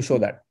to show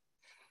that.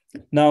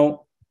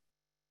 Now,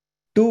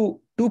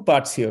 two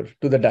parts here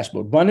to the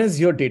dashboard. One is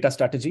your data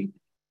strategy,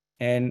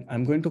 and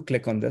I'm going to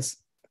click on this.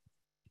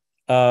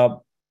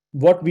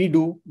 What we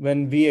do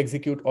when we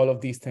execute all of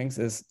these things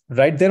is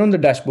right there on the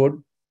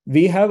dashboard,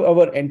 we have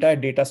our entire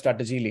data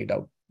strategy laid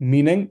out,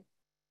 meaning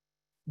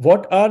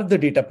what are the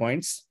data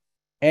points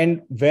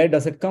and where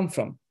does it come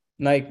from?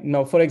 Like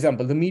now, for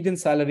example, the median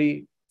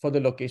salary for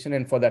the location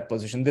and for that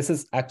position, this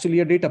is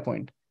actually a data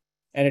point,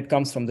 and it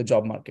comes from the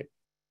job market.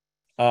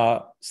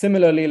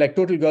 Similarly, like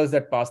total girls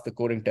that pass the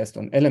coding test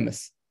on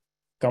LMS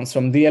comes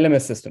from the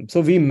LMS system.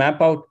 So we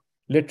map out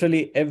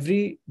literally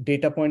every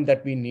data point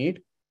that we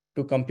need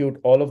to compute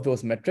all of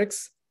those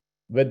metrics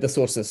with the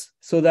sources,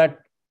 so that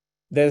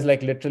there's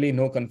like literally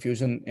no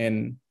confusion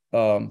in,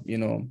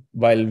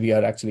 while we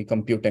are actually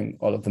computing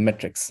all of the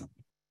metrics.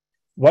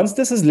 Once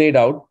this is laid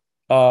out,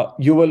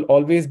 you will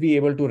always be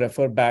able to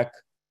refer back,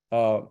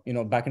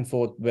 back and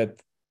forth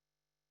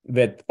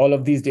with all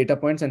of these data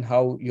points and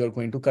how you're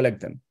going to collect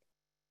them.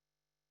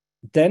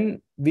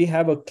 Then we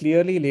have a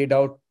clearly laid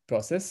out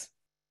process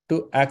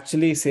to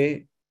actually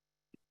say,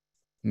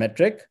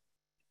 metric,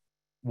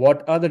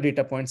 what are the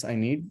data points I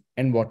need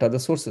and what are the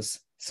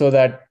sources, so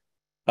that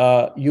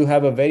you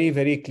have a very,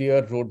 very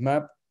clear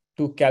roadmap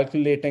to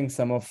calculating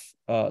some of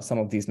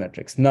these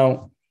metrics.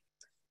 Now,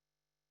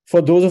 for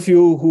those of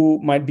you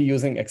who might be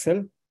using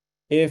Excel,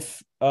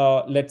 if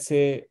let's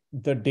say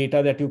the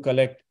data that you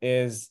collect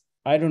is,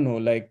 I don't know,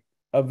 like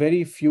a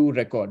very few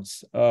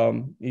records,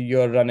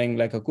 you're running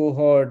like a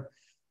cohort,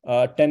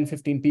 10,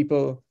 15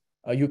 people,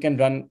 you can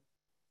run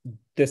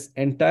this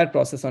entire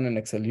process on an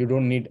Excel. You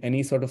don't need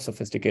any sort of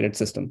sophisticated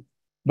system.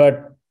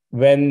 But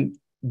when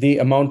the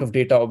amount of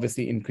data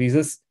obviously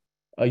increases,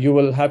 you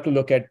will have to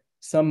look at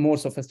some more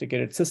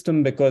sophisticated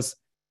system, because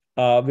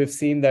we've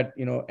seen that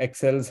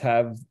Excels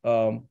have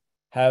the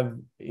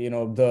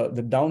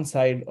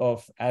downside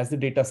of, as the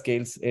data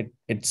scales,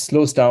 it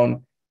slows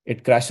down,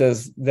 it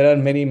crashes. There are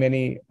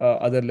many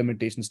other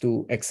limitations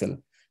to Excel.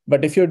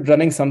 But if you're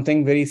running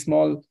something very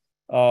small,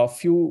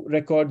 few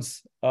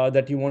records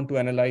that you want to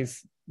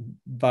analyze,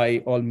 by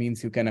all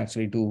means, you can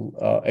actually do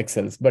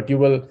Excels. But you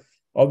will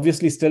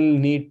obviously still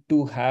need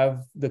to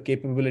have the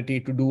capability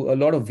to do a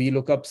lot of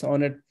VLOOKUPs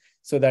on it,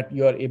 so that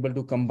you are able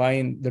to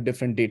combine the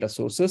different data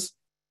sources.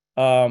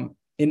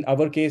 In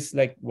our case,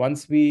 like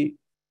once we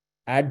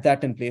add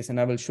that in place, and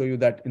I will show you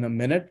that in a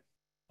minute,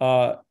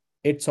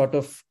 it sort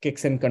of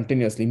kicks in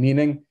continuously,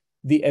 meaning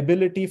the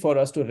ability for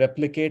us to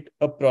replicate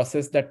a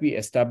process that we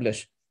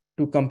establish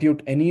to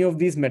compute any of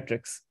these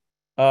metrics,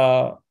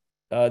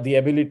 the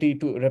ability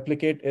to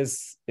replicate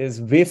is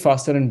way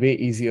faster and way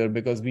easier,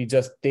 because we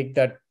just take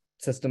that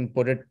system,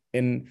 put it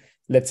in,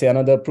 let's say,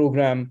 another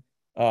program,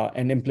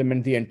 and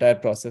implement the entire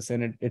process.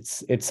 And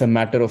it's a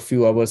matter of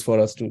few hours for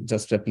us to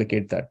just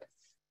replicate that.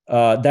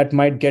 That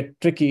might get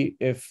tricky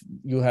if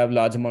you have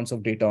large amounts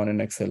of data on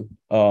an Excel.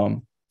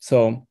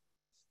 So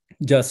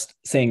just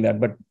saying that,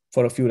 but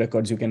for a few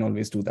records, you can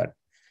always do that.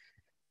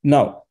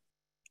 Now,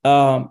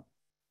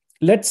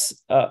 let's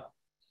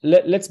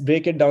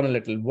break it down a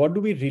little. What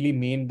do we really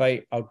mean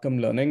by outcome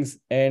learnings?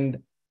 And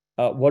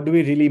what do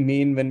we really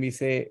mean when we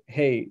say,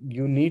 hey,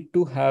 you need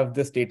to have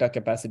this data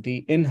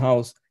capacity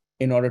in-house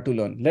in order to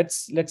learn?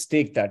 Let's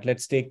take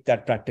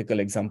that practical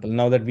example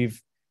now that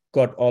we've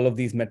got all of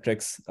these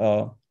metrics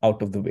out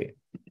of the way.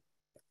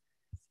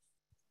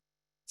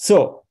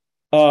 So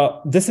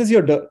this is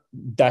your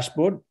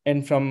dashboard,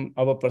 and from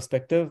our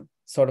perspective,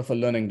 sort of a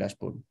learning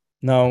dashboard.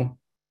 Now,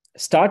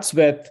 starts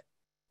with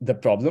the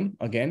problem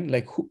again,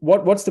 like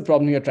what's the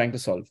problem you're trying to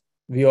solve?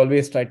 We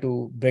always try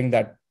to bring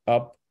that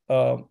up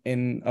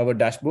in our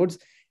dashboards,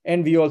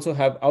 and we also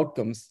have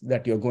outcomes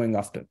that you're going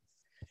after.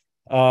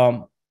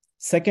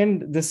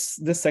 Second, this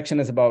section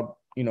is about,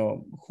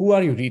 who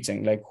are you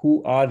reaching? Like,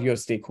 who are your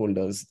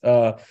stakeholders?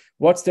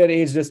 What's their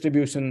age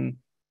distribution,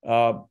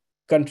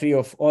 country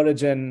of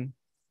origin?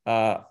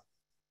 Uh,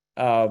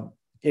 uh,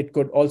 it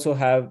could also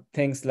have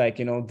things like,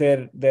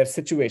 their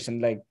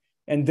situation. Like,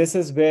 and this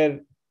is where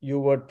you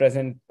would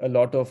present a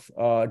lot of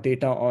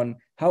data on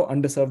how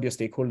underserved your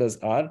stakeholders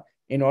are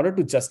in order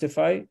to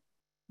justify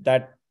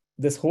that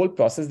this whole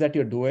process that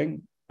you're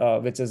doing,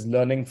 which is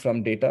learning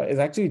from data, is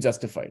actually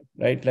justified,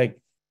 right? Like,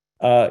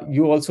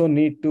 you also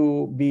need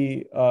to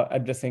be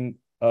addressing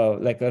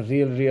like a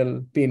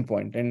real pain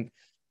point, and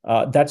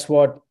that's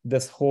what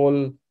this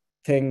whole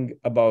thing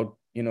about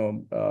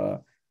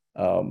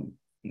um,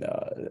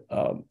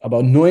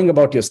 about knowing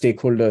about your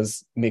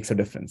stakeholders makes a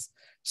difference.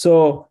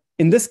 So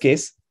in this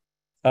case,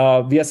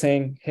 we are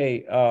saying,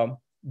 hey,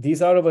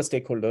 these are our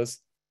stakeholders.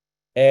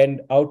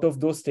 And out of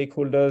those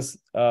stakeholders,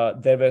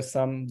 there were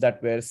some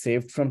that were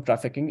saved from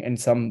trafficking and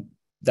some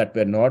that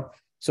were not.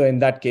 So in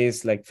that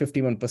case, like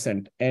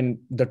 51%. And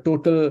the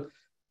total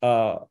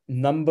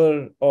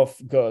number of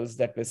girls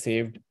that were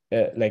saved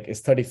like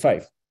is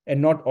 35.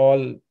 And not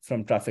all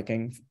from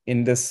trafficking.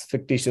 In this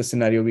fictitious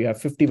scenario, we have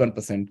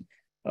 51%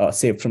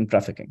 saved from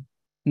trafficking.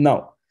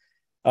 Now,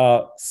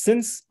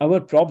 since our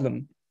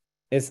problem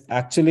is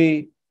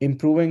actually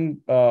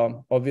improving,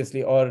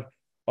 obviously, or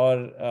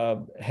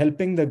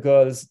helping the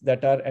girls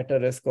that are at a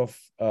risk of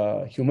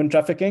human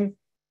trafficking,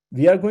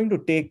 we are going to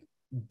take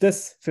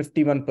this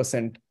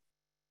 51%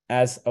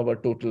 as our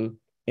total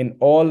in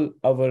all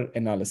our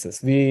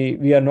analysis.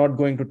 We are not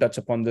going to touch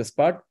upon this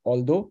part,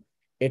 although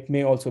it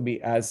may also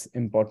be as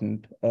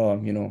important,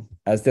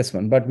 as this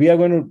one. But we are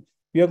going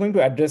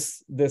to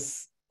address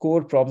this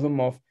core problem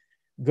of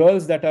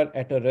girls that are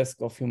at a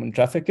risk of human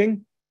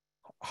trafficking.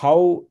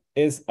 How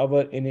is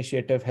our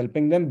initiative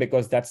helping them?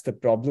 Because that's the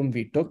problem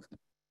we took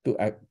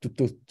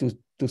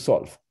to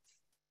solve.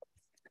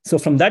 So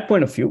from that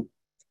point of view,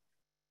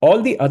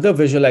 all the other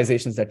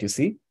visualizations that you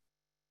see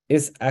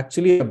is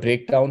actually a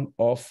breakdown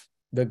of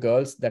the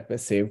girls that were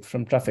saved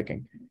from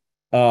trafficking.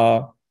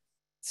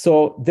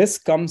 So this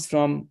comes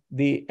from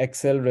the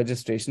Excel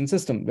registration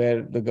system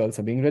where the girls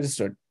are being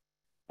registered.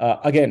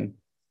 Again,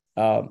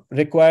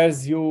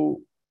 requires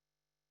you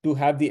to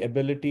have the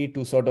ability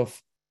to sort of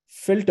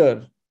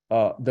filter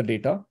the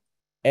data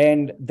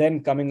and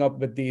then coming up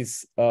with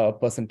these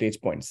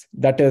percentage points.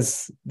 That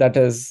is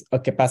a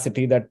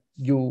capacity that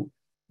you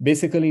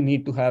basically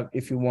need to have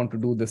if you want to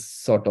do this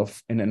sort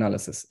of an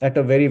analysis at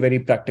a very, very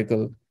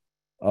practical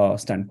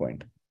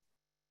standpoint.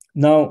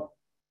 Now,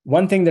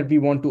 one thing that we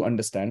want to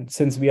understand,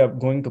 since we are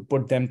going to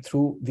put them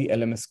through the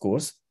LMS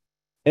course,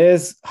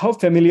 is how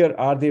familiar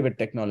are they with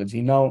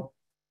technology? Now,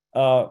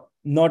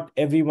 not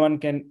everyone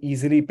can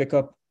easily pick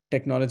up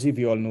technology.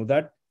 We all know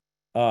that.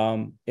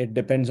 It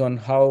depends on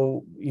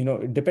how,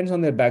 it depends on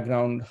their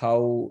background,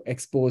 how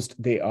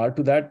exposed they are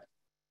to that.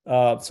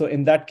 So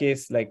in that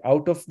case, like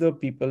out of the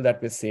people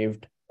that were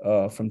saved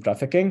from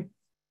trafficking,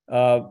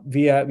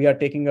 we are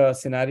taking a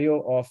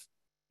scenario of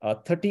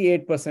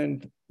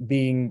 38%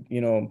 being,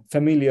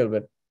 familiar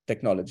with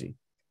technology.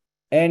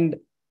 And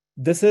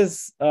this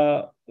is,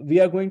 we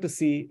are going to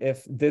see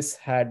if this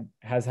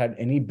has had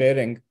any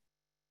bearing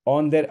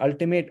on their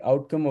ultimate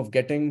outcome of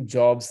getting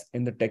jobs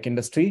in the tech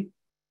industry,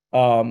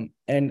 and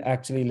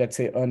actually, let's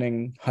say,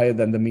 earning higher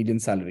than the median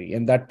salary.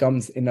 And that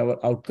comes in our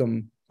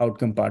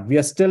outcome part. We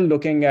are still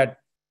looking at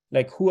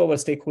like who our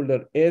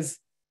stakeholder is,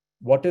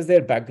 what is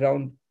their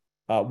background,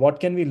 what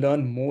can we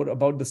learn more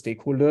about the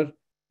stakeholder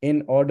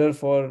in order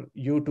for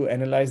you to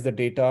analyze the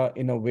data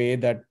in a way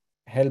that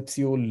helps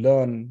you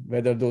learn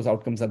whether those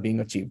outcomes are being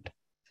achieved.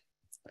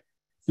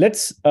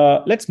 Let's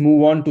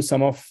move on to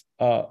some of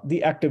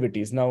the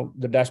activities. Now,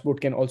 the dashboard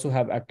can also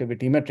have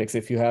activity metrics.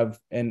 If you have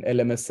an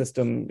LMS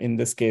system, in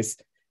this case,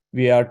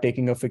 we are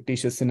taking a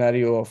fictitious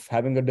scenario of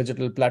having a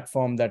digital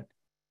platform that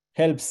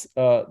helps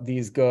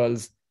these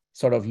girls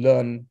sort of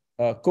learn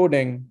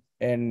coding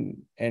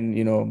and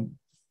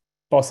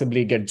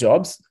possibly get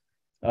jobs.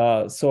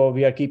 So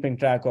we are keeping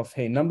track of,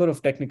 hey, number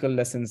of technical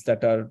lessons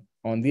that are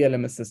on the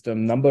LMS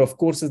system, number of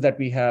courses that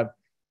we have,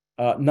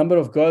 number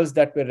of girls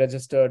that were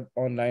registered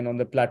online on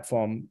the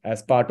platform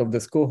as part of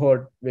this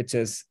cohort, which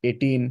is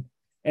 18.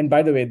 And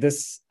by the way,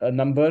 this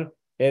number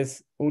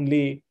is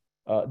only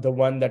the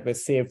one that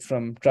was saved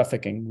from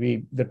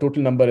trafficking. The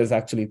total number is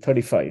actually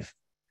 35.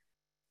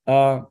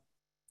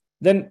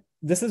 Then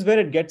this is where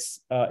it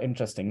gets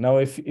interesting. Now,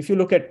 if you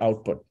look at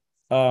output,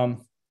 and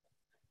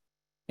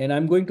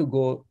I'm going to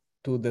go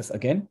to this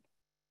again.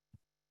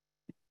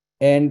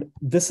 And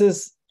this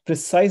is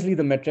precisely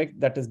the metric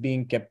that is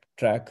being kept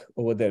track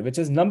over there, which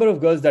is number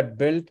of girls that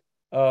built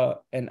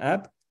an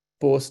app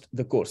post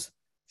the course.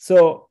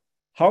 So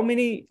how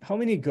many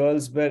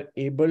girls were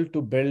able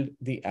to build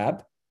the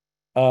app?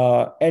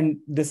 And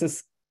this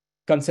is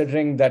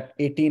considering that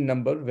 18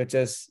 number, which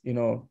is,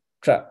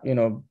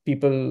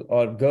 people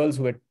or girls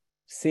who were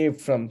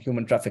saved from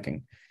human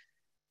trafficking.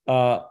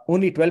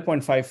 Only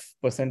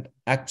 12.5%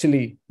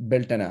 actually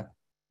built an app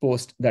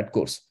post that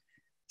course.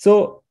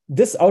 So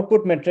this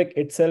output metric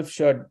itself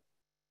should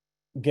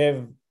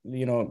give,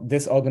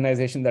 this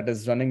organization that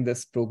is running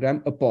this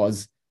program a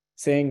pause,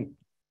 saying,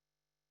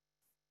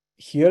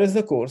 here is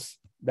the course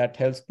that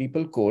helps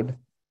people code.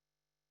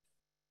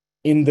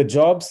 In the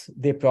jobs,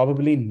 they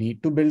probably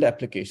need to build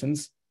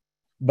applications,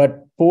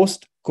 but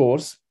post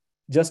course,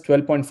 just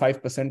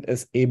 12.5%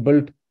 is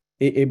able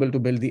to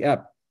build the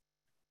app.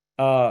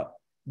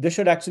 This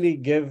should actually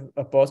give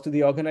a pause to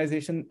the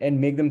organization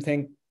and make them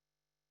think,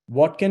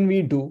 what can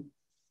we do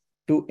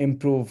to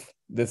improve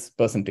this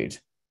percentage?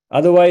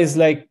 Otherwise,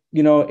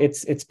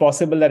 it's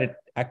possible that it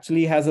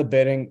actually has a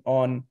bearing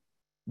on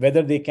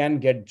whether they can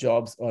get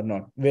jobs or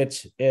not,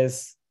 which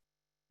is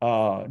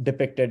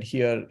depicted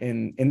here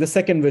in the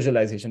second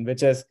visualization,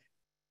 which is,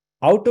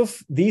 out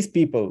of these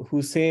people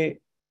who say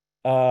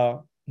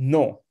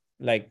no,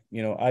 they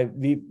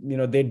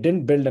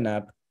didn't build an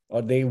app,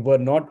 or they were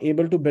not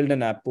able to build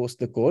an app post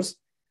the course.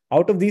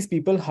 Out of these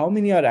people, how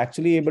many are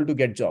actually able to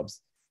get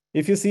jobs?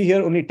 If you see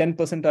here, only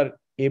 10% are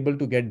able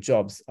to get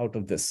jobs out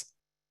of this.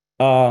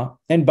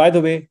 And by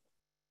the way,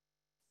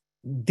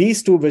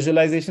 these two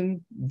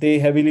visualizations, they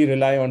heavily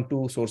rely on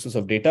two sources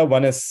of data.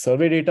 One is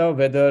survey data,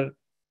 whether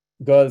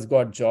girls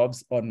got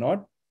jobs or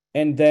not.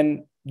 And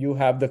then you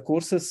have the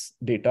courses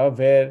data,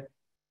 where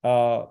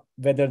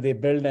whether they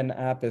build an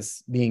app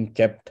is being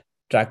kept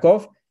track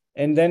of.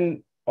 And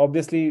then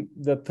obviously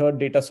the third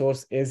data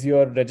source is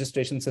your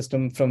registration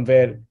system, from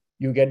where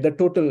you get the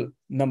total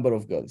number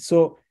of girls.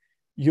 So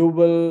you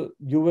will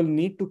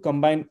need to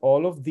combine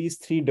all of these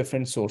three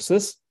different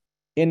sources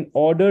in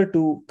order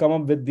to come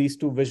up with these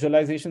two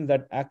visualizations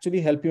that actually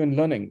help you in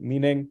learning,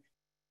 meaning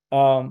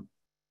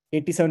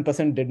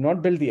 87% did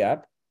not build the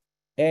app.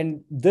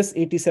 And this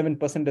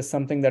 87% is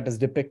something that is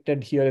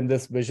depicted here in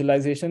this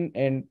visualization,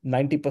 and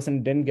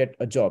 90% didn't get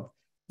a job,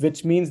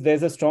 which means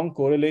there's a strong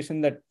correlation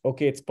that,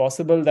 okay, it's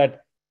possible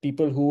that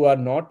people who are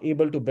not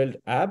able to build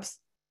apps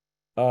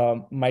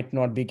might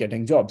not be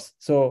getting jobs.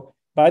 So,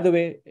 by the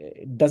way,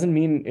 it doesn't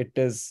mean it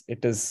is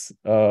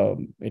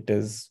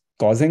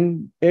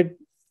causing it.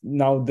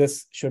 Now,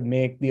 this should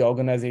make the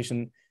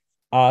organization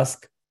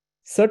ask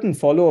certain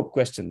follow-up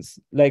questions,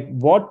 like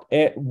what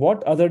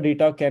other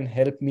data can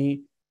help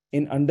me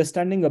in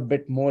understanding a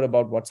bit more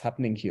about what's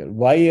happening here.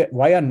 Why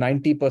are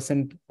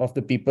 90% of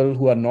the people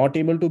who are not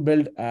able to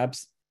build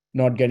apps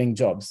not getting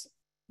jobs?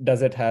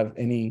 Does it have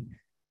any,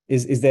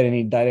 is there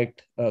any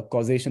direct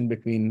causation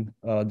between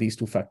these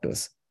two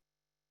factors?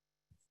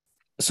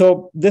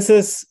 So this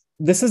is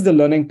the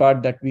learning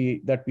part that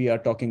we are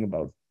talking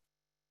about.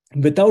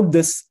 Without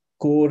this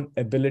core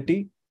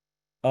ability,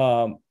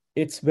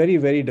 it's very,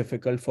 very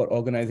difficult for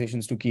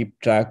organizations to keep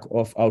track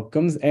of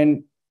outcomes.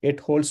 And it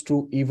holds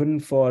true even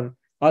for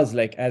us,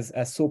 like as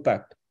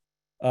SOPACT.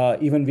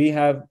 Even we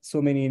have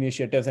so many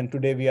initiatives, and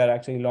today we are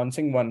actually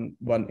launching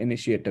one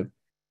initiative.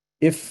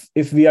 If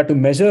we are to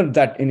measure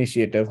that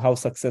initiative, how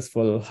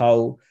successful,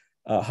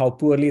 how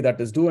poorly that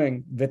is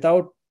doing,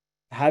 without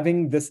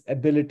having this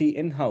ability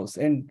in-house,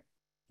 and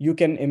you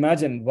can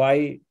imagine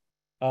why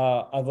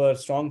our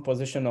strong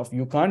position of,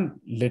 you can't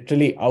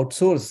literally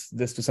outsource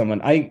this to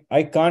someone.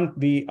 I can't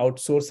be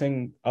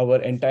outsourcing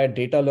our entire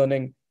data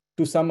learning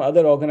to some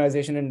other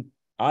organization and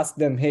ask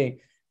them, hey,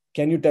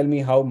 can you tell me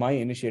how my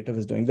initiative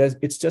is doing?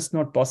 It's just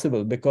not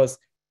possible, because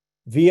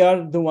we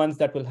are the ones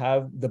that will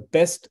have the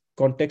best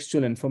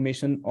contextual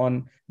information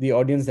on the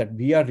audience that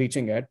we are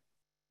reaching at.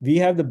 We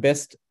have the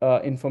best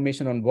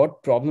information on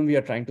what problem we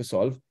are trying to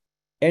solve.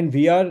 And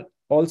we are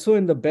also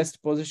in the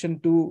best position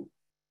to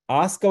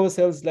ask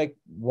ourselves, like,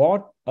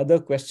 what other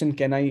question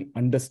can I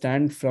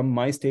understand from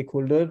my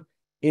stakeholder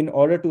in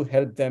order to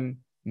help them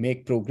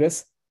make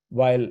progress,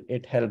 while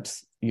it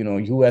helps,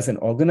 you as an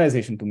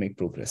organization to make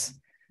progress.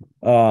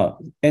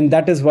 And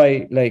that is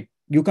why, like,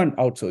 you can't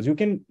outsource.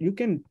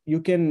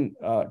 You can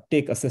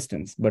take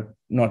assistance, but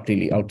not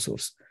really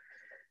outsource.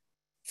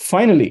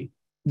 Finally,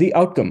 the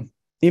outcome: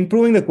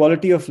 improving the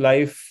quality of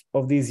life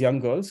of these young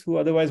girls who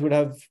otherwise would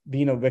have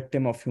been a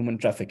victim of human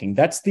trafficking.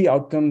 That's the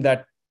outcome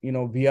that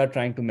we are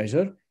trying to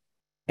measure.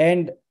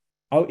 And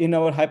in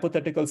our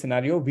hypothetical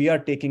scenario, we are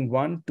taking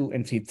 1, 2,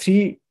 and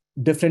 3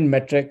 different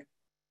metric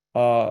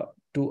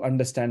to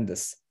understand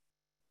this.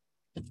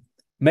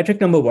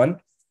 Metric number 1,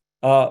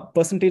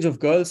 percentage of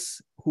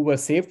girls who were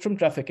saved from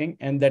trafficking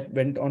and that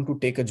went on to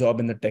take a job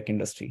in the tech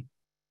industry.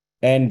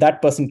 And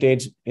that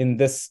percentage in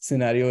this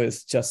scenario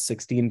is just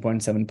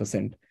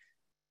 16.7%.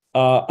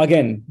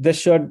 Again, this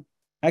should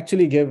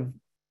actually give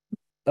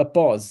a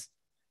pause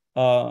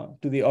to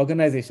the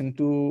organization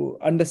to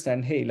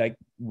understand, hey, like,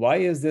 why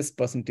is this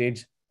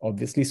percentage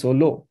obviously so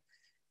low?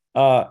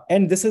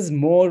 And this is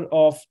more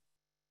of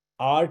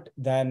art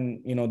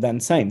than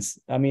science.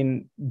 I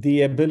mean,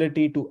 the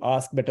ability to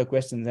ask better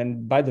questions.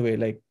 And by the way,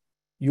 like,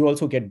 you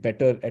also get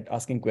better at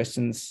asking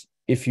questions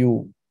if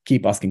you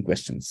keep asking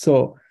questions.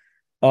 So,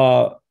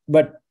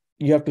 but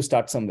you have to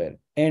start somewhere.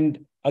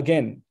 And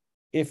again,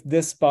 if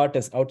this part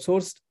is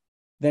outsourced,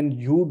 then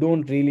you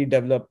don't really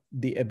develop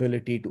the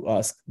ability to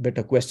ask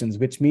better questions,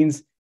 which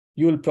means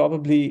you will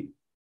probably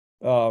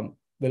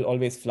will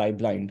always fly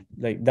blind.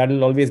 Like, that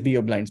will always be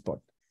your blind spot.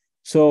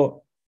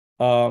 So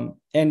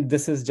And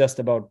this is just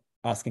about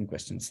asking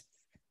questions.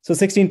 So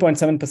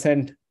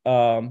 16.7%,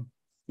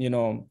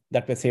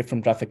 that were saved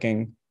from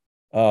trafficking,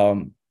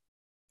 and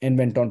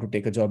went on to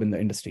take a job in the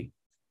industry.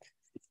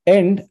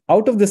 And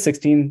out of the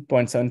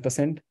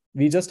 16.7%,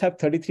 we just have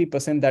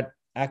 33% that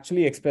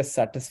actually express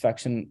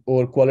satisfaction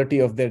or quality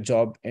of their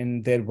job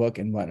in their work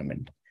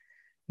environment.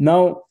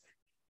 Now,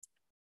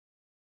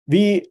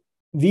 we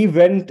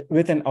went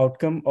with an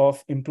outcome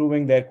of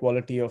improving their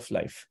quality of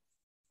life.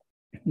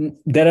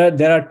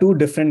 There are two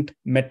different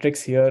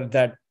metrics here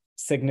that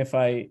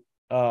signify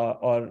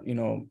or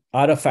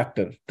are a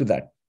factor to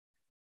that.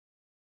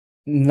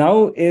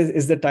 Now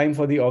is the time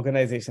for the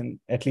organization,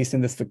 at least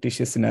in this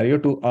fictitious scenario,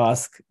 to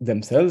ask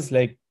themselves,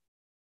 like,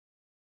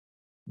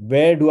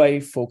 where do I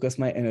focus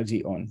my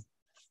energy on?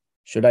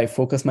 Should I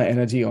focus my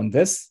energy on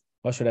this,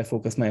 or should I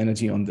focus my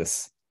energy on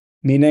this?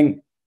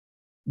 Meaning,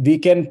 we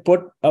can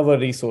put our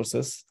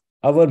resources,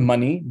 our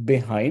money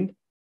behind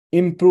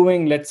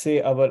improving, let's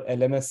say, our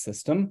LMS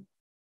system.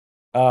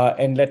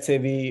 And let's say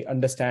we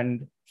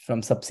understand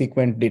from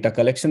subsequent data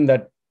collection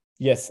that,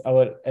 yes,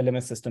 our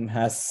LMS system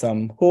has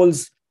some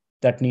holes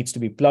that needs to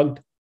be plugged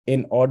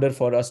in order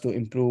for us to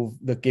improve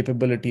the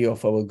capability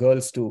of our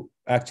girls to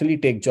actually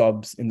take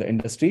jobs in the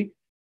industry.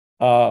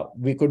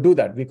 We could do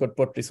that. We could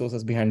put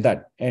resources behind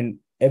that. And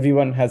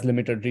everyone has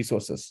limited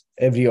resources,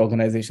 every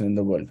organization in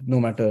the world, no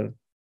matter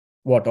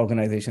what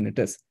organization it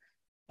is.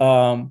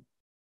 Or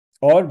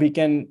we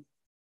can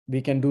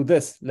do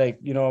this, like,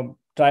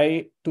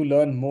 try to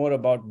learn more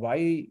about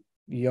why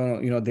they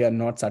are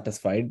not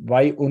satisfied,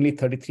 why only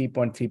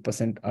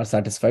 33.3% are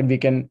satisfied. We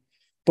can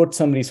put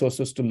some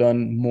resources to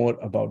learn more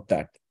about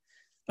that.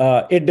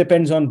 It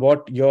depends on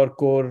what your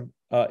core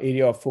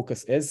area of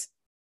focus is.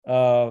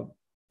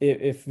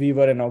 If we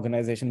were an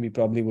organization, we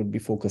probably would be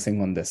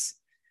focusing on this.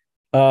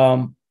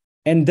 And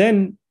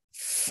then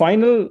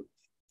final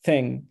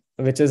thing,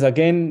 which is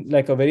again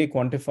like a very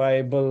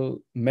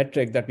quantifiable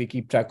metric that we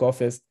keep track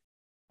of, is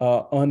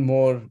earn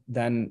more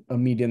than a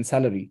median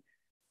salary.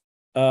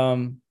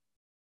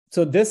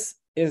 So this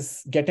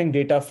is getting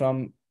data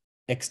from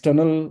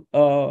external,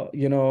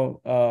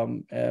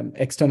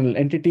 external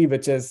entity,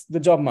 which is the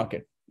job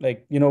market.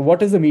 Like,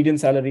 what is the median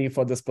salary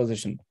for this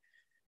position?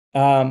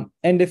 And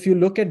if you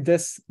look at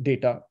this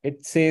data,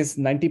 it says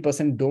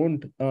 90%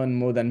 don't earn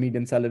more than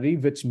median salary,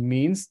 which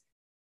means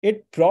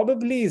it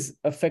probably is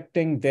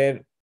affecting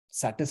their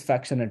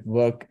satisfaction at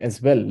work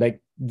as well.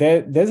 Like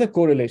there's a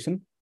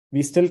correlation.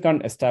 We still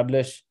can't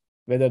establish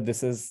whether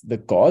this is the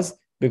cause,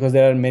 because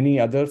there are many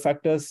other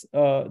factors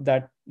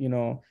that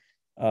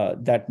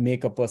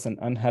make a person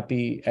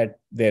unhappy at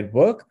their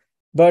work.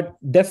 But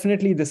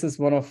definitely this is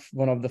one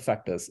of the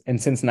factors. And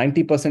since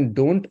 90%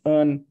 don't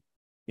earn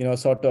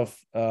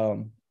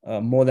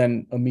more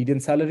than a median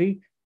salary,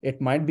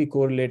 it might be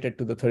correlated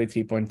to the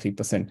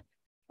 33.3%.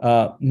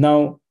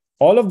 Now,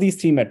 all of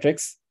these three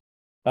metrics,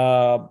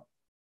 the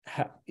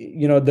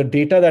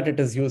data that it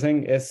is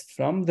using is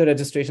from the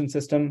registration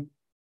system,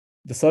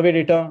 the survey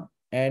data,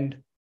 and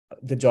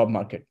the job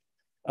market.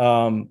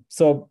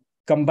 So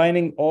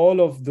combining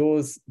all of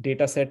those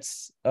data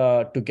sets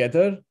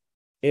together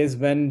is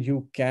when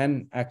you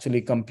can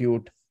actually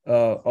compute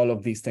all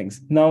of these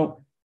things.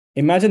 Now,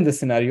 imagine the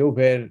scenario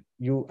where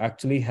you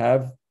actually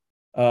have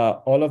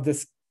all of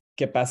this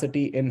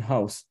capacity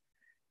in-house.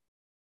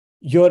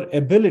 Your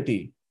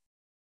ability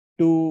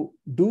to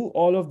do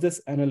all of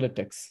this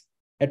analytics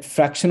at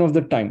fraction of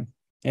the time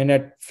and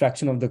at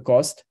fraction of the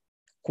cost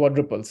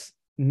quadruples.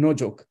 No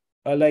joke.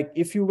 Like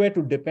if you were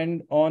to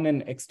depend on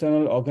an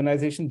external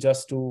organization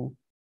just to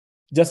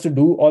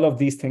do all of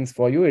these things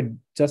for you, it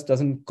just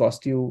doesn't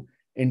cost you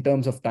in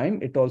terms of time.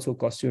 It also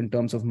costs you in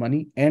terms of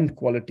money and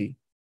quality.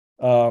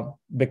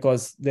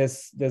 Because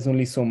there's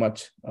only so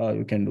much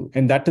you can do.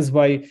 And that is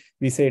why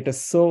we say it is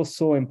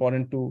so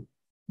important to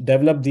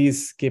develop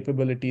these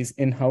capabilities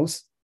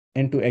in-house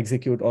and to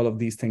execute all of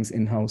these things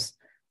in-house.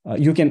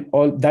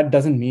 That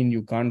doesn't mean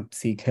you can't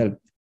seek help.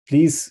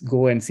 Please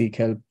go and seek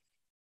help.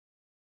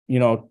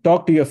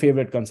 Talk to your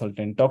favorite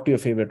consultant, talk to your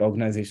favorite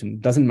organization.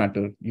 Doesn't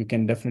matter. You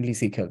can definitely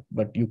seek help,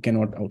 but you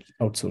cannot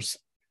outsource.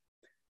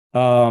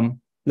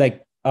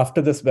 Like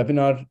after this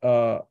webinar,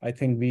 I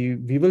think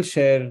we will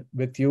share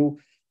with you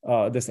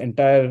this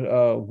entire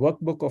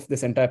workbook of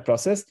this entire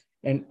process,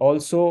 and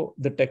also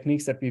the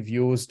techniques that we've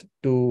used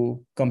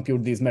to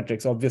compute these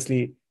metrics.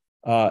 Obviously,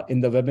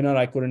 in the webinar,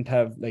 I couldn't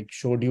have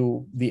showed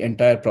you the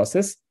entire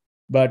process,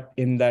 but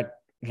in that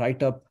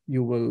write-up,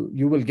 you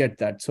will get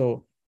that.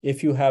 So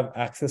if you have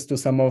access to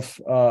some of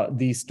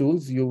these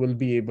tools, you will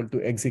be able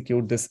to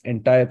execute this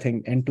entire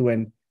thing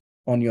end-to-end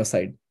on your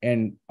side.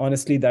 And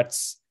honestly, that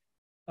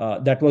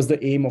was the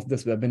aim of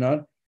this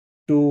webinar,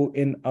 to,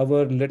 in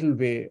our little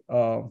way,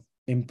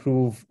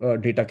 improve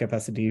data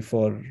capacity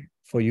for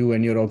you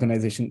and your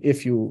organization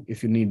if you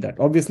need that.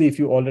 Obviously, if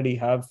you already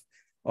have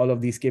all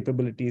of these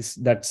capabilities,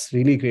 that's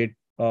really great.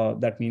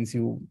 That means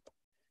you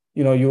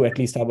at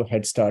least have a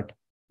head start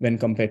when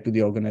compared to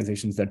the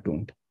organizations that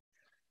don't.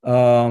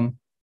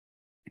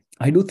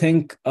 I do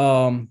think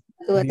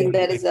So I think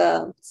there is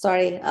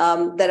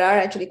there are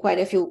actually quite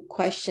a few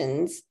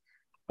questions.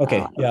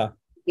 Okay, yeah.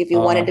 If you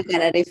wanted to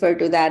kind of refer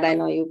to that, I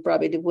know you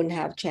probably wouldn't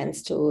have a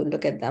chance to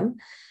look at them.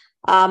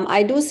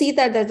 I do see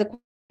that there's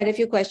quite a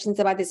few questions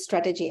about this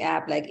strategy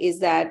app. Like, is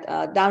that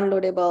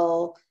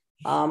downloadable?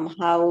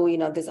 How,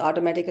 this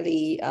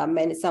automatically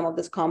some of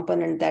this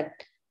component that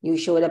you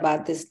showed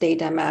about this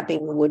data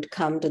mapping would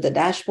come to the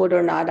dashboard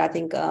or not? I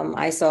think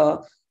I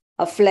saw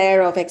a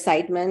flare of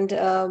excitement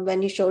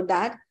when you showed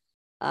that.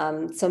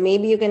 So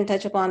maybe you can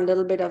touch upon a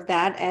little bit of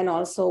that. And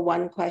also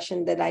one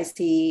question that I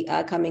see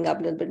coming up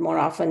a little bit more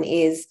often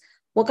is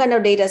what kind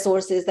of data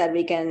sources that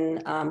we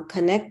can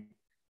connect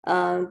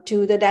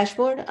to the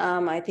dashboard.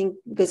 I think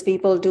because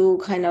people do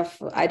kind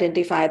of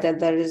identify that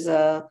there is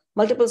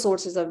multiple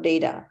sources of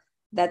data.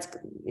 That's,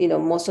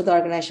 most of the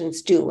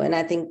organizations do. And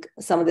I think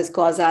some of this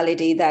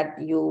causality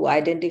that you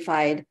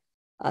identified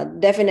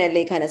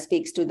definitely kind of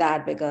speaks to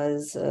that,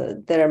 because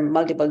there are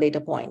multiple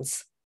data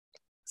points.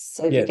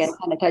 So if you can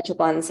kind of touch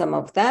upon some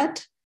of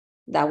that,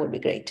 that would be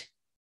great.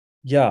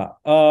 Yeah.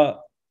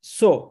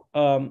 So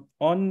on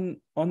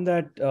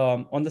that,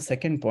 on the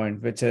second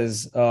point, which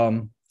is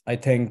I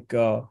think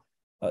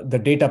the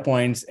data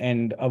points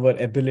and our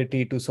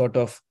ability to sort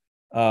of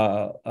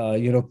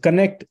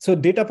connect. So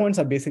data points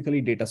are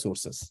basically data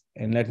sources,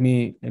 and let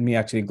me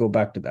actually go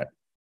back to that.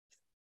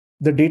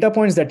 The data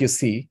points that you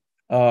see.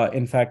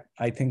 In fact,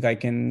 I think I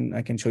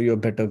can show you a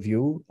better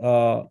view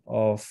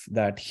of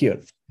that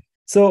here.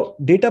 So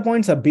data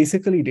points are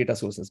basically data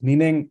sources,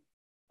 meaning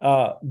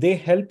they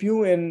help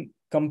you in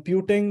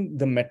computing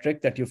the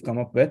metric that you've come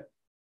up with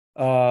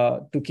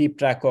to keep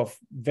track of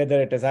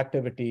whether it is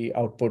activity,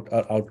 output,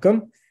 or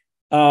outcome.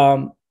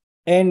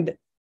 And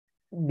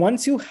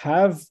once you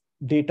have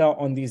data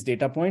on these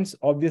data points,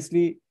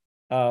 obviously,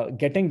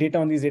 getting data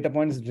on these data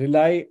points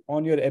rely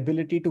on your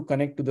ability to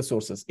connect to the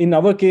sources. In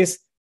our case,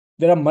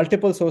 there are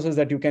multiple sources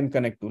that you can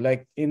connect to.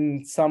 Like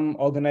in some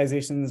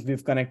organizations,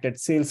 we've connected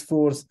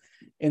Salesforce.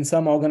 In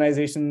some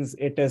organizations,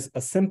 it is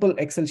a simple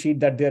Excel sheet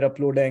that they're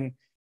uploading.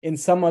 In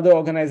some other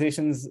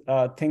organizations,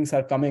 things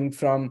are coming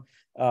from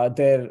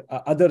their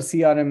other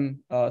CRM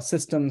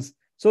systems.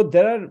 So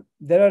there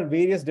are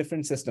various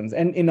different systems.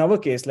 And in our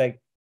case,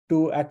 like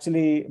to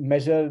actually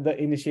measure the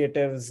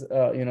initiatives,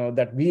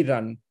 that we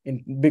run,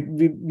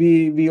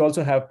 we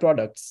also have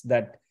products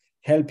that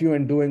help you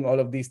in doing all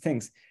of these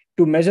things.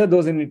 To measure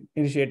those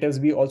initiatives,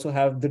 we also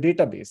have the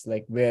database,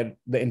 like where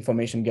the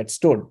information gets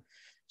stored.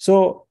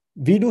 So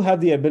we do have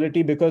the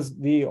ability, because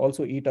we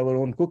also eat our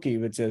own cookie,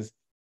 which is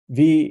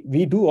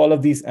we do all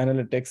of these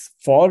analytics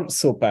for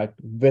SOPAC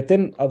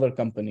within our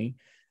company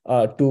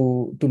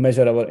to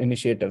measure our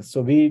initiatives.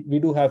 So we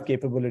do have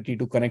capability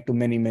to connect to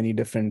many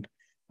different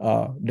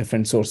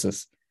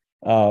sources.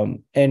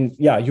 And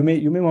yeah, you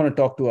may want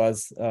to talk to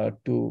us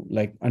to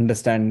like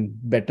understand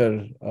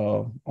better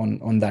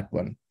on that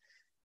one.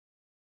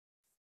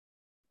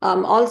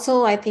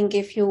 Also, I think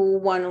if you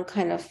want to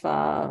kind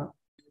of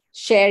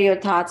share your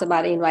thoughts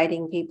about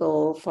inviting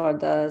people for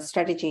the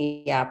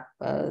strategy app,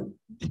 I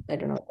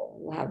don't know,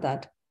 you have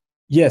that.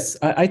 Yes,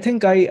 I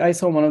think I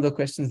saw one of the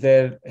questions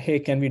there. Hey,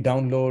 can we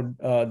download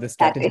the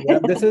strategy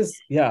app? This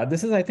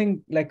is I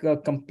think like a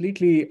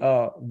completely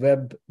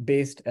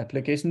web-based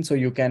application. So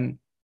you can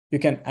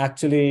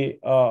actually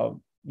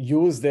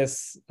use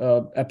this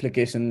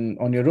application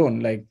on your own,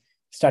 like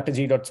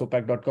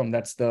strategy.sopac.com.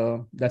 That's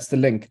the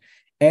link.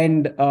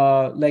 And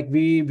like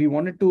we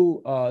wanted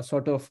to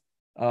sort of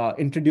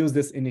introduce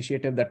this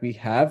initiative that we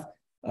have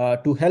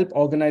to help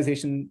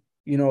organization,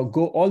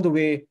 go all the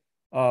way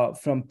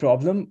from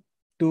problem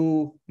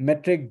to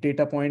metric,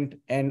 data point,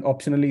 and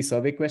optionally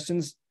survey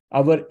questions.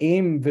 Our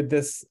aim with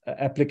this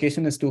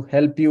application is to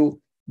help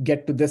you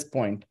get to this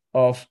point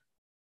of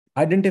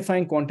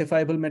identifying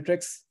quantifiable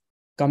metrics,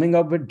 coming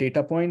up with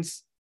data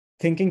points,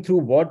 thinking through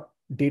what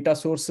data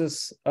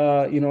sources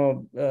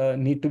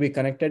need to be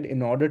connected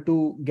in order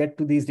to get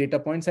to these data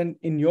points. And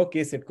in your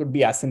case, it could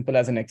be as simple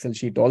as an Excel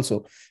sheet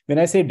also. When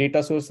I say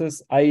data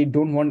sources, I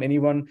don't want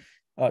anyone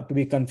to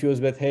be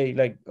confused with, hey,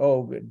 like,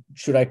 oh,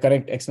 should I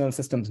connect external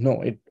systems?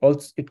 No,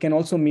 it can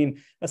also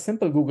mean a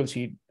simple Google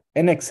sheet,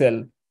 an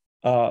Excel,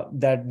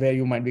 that where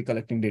you might be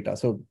collecting data.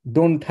 So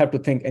don't have to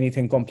think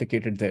anything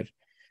complicated there.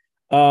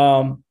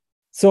 Like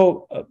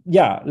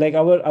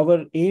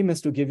our aim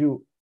is to give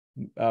you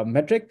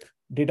metric,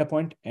 data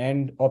point,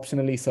 and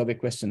optionally survey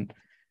question.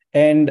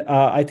 And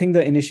I think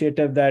the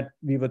initiative that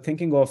we were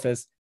thinking of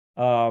is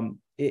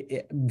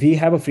we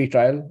have a free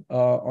trial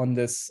on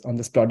this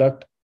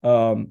product.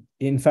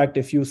 In fact,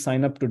 if you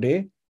sign up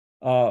today,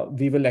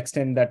 we will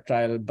extend that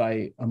trial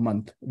by a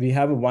month. We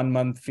have a 1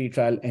 month free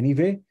trial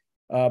anyway,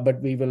 but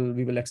we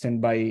will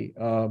extend by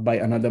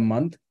another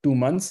month, 2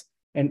 months.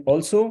 And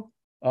also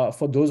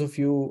for those of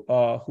you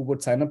who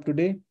would sign up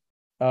today,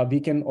 we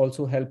can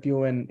also help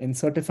you in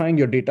certifying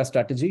your data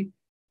strategy,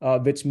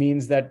 which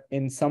means that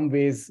in some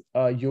ways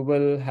you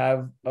will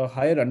have a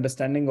higher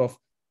understanding of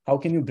how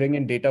can you bring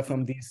in data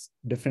from these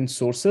different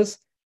sources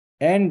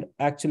and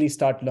actually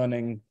start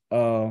learning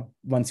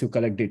once you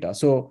collect data.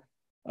 So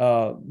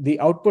the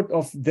output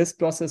of this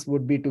process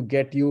would be to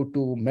get you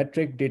to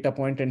metric, data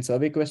point, and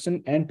survey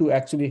question, and to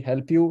actually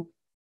help you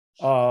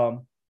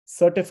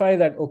certify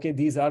that, okay,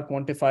 these are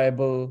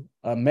quantifiable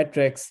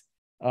metrics.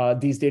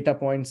 These data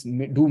points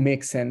do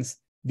make sense.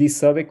 These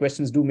survey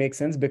questions do make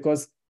sense,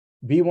 because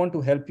we want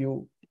to help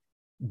you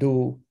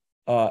do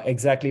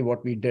exactly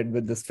what we did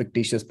with this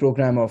fictitious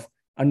program of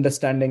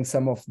understanding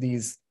some of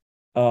these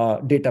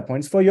data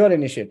points for your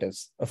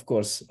initiatives, of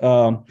course.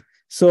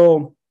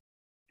 So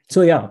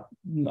yeah,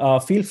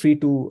 feel free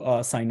to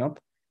sign up,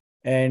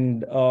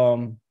 and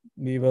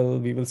we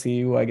will see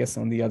you, I guess,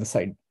 on the other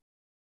side.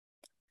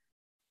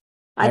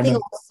 I think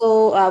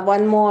also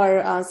one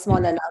more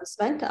small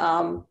announcement,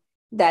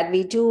 that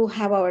we do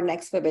have our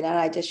next webinar.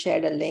 I just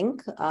shared a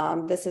link.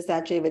 This is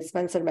actually with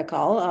Spencer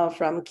McCall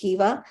from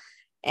Kiva.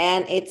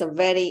 And it's a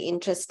very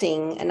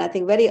interesting and I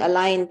think very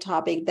aligned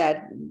topic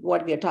that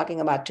what we are talking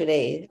about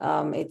today.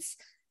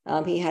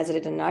 He has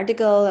written an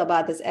article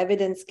about this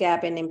evidence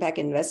gap in impact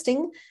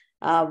investing,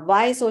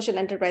 why social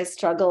enterprise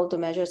struggle to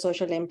measure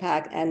social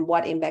impact, and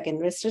what impact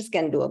investors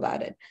can do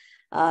about it.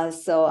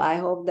 So I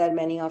hope that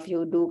many of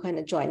you do kind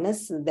of join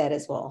us there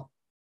as well.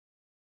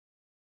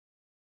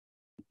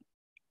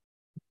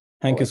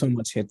 Thank you so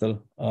much,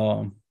 Hetal.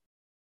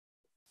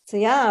 So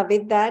yeah,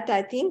 with that,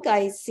 I think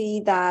I see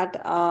that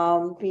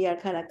we are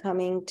kind of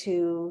coming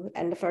to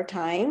end of our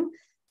time.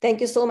 Thank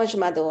you so much,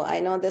 Madhu. I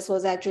know this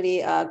was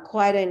actually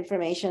quite an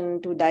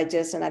information to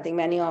digest, and I think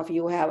many of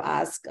you have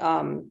asked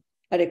a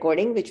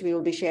recording, which we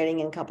will be sharing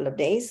in a couple of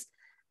days.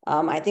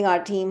 I think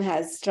our team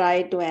has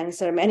tried to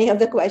answer many of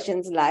the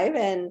questions live,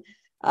 and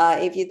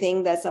if you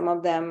think that some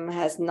of them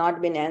has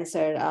not been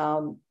answered,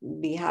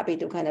 be happy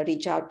to kind of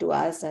reach out to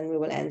us and we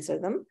will answer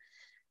them.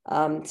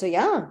 So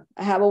yeah,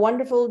 have a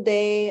wonderful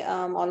day,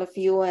 all of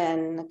you,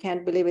 and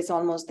can't believe it's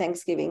almost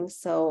Thanksgiving.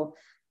 So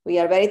we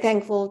are very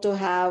thankful to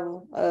have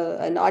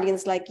an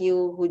audience like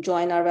you who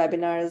join our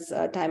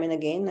webinars time and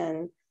again,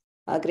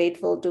 and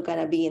grateful to kind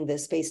of be in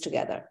this space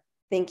together.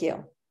 Thank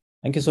you.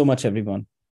 Thank you so much, everyone.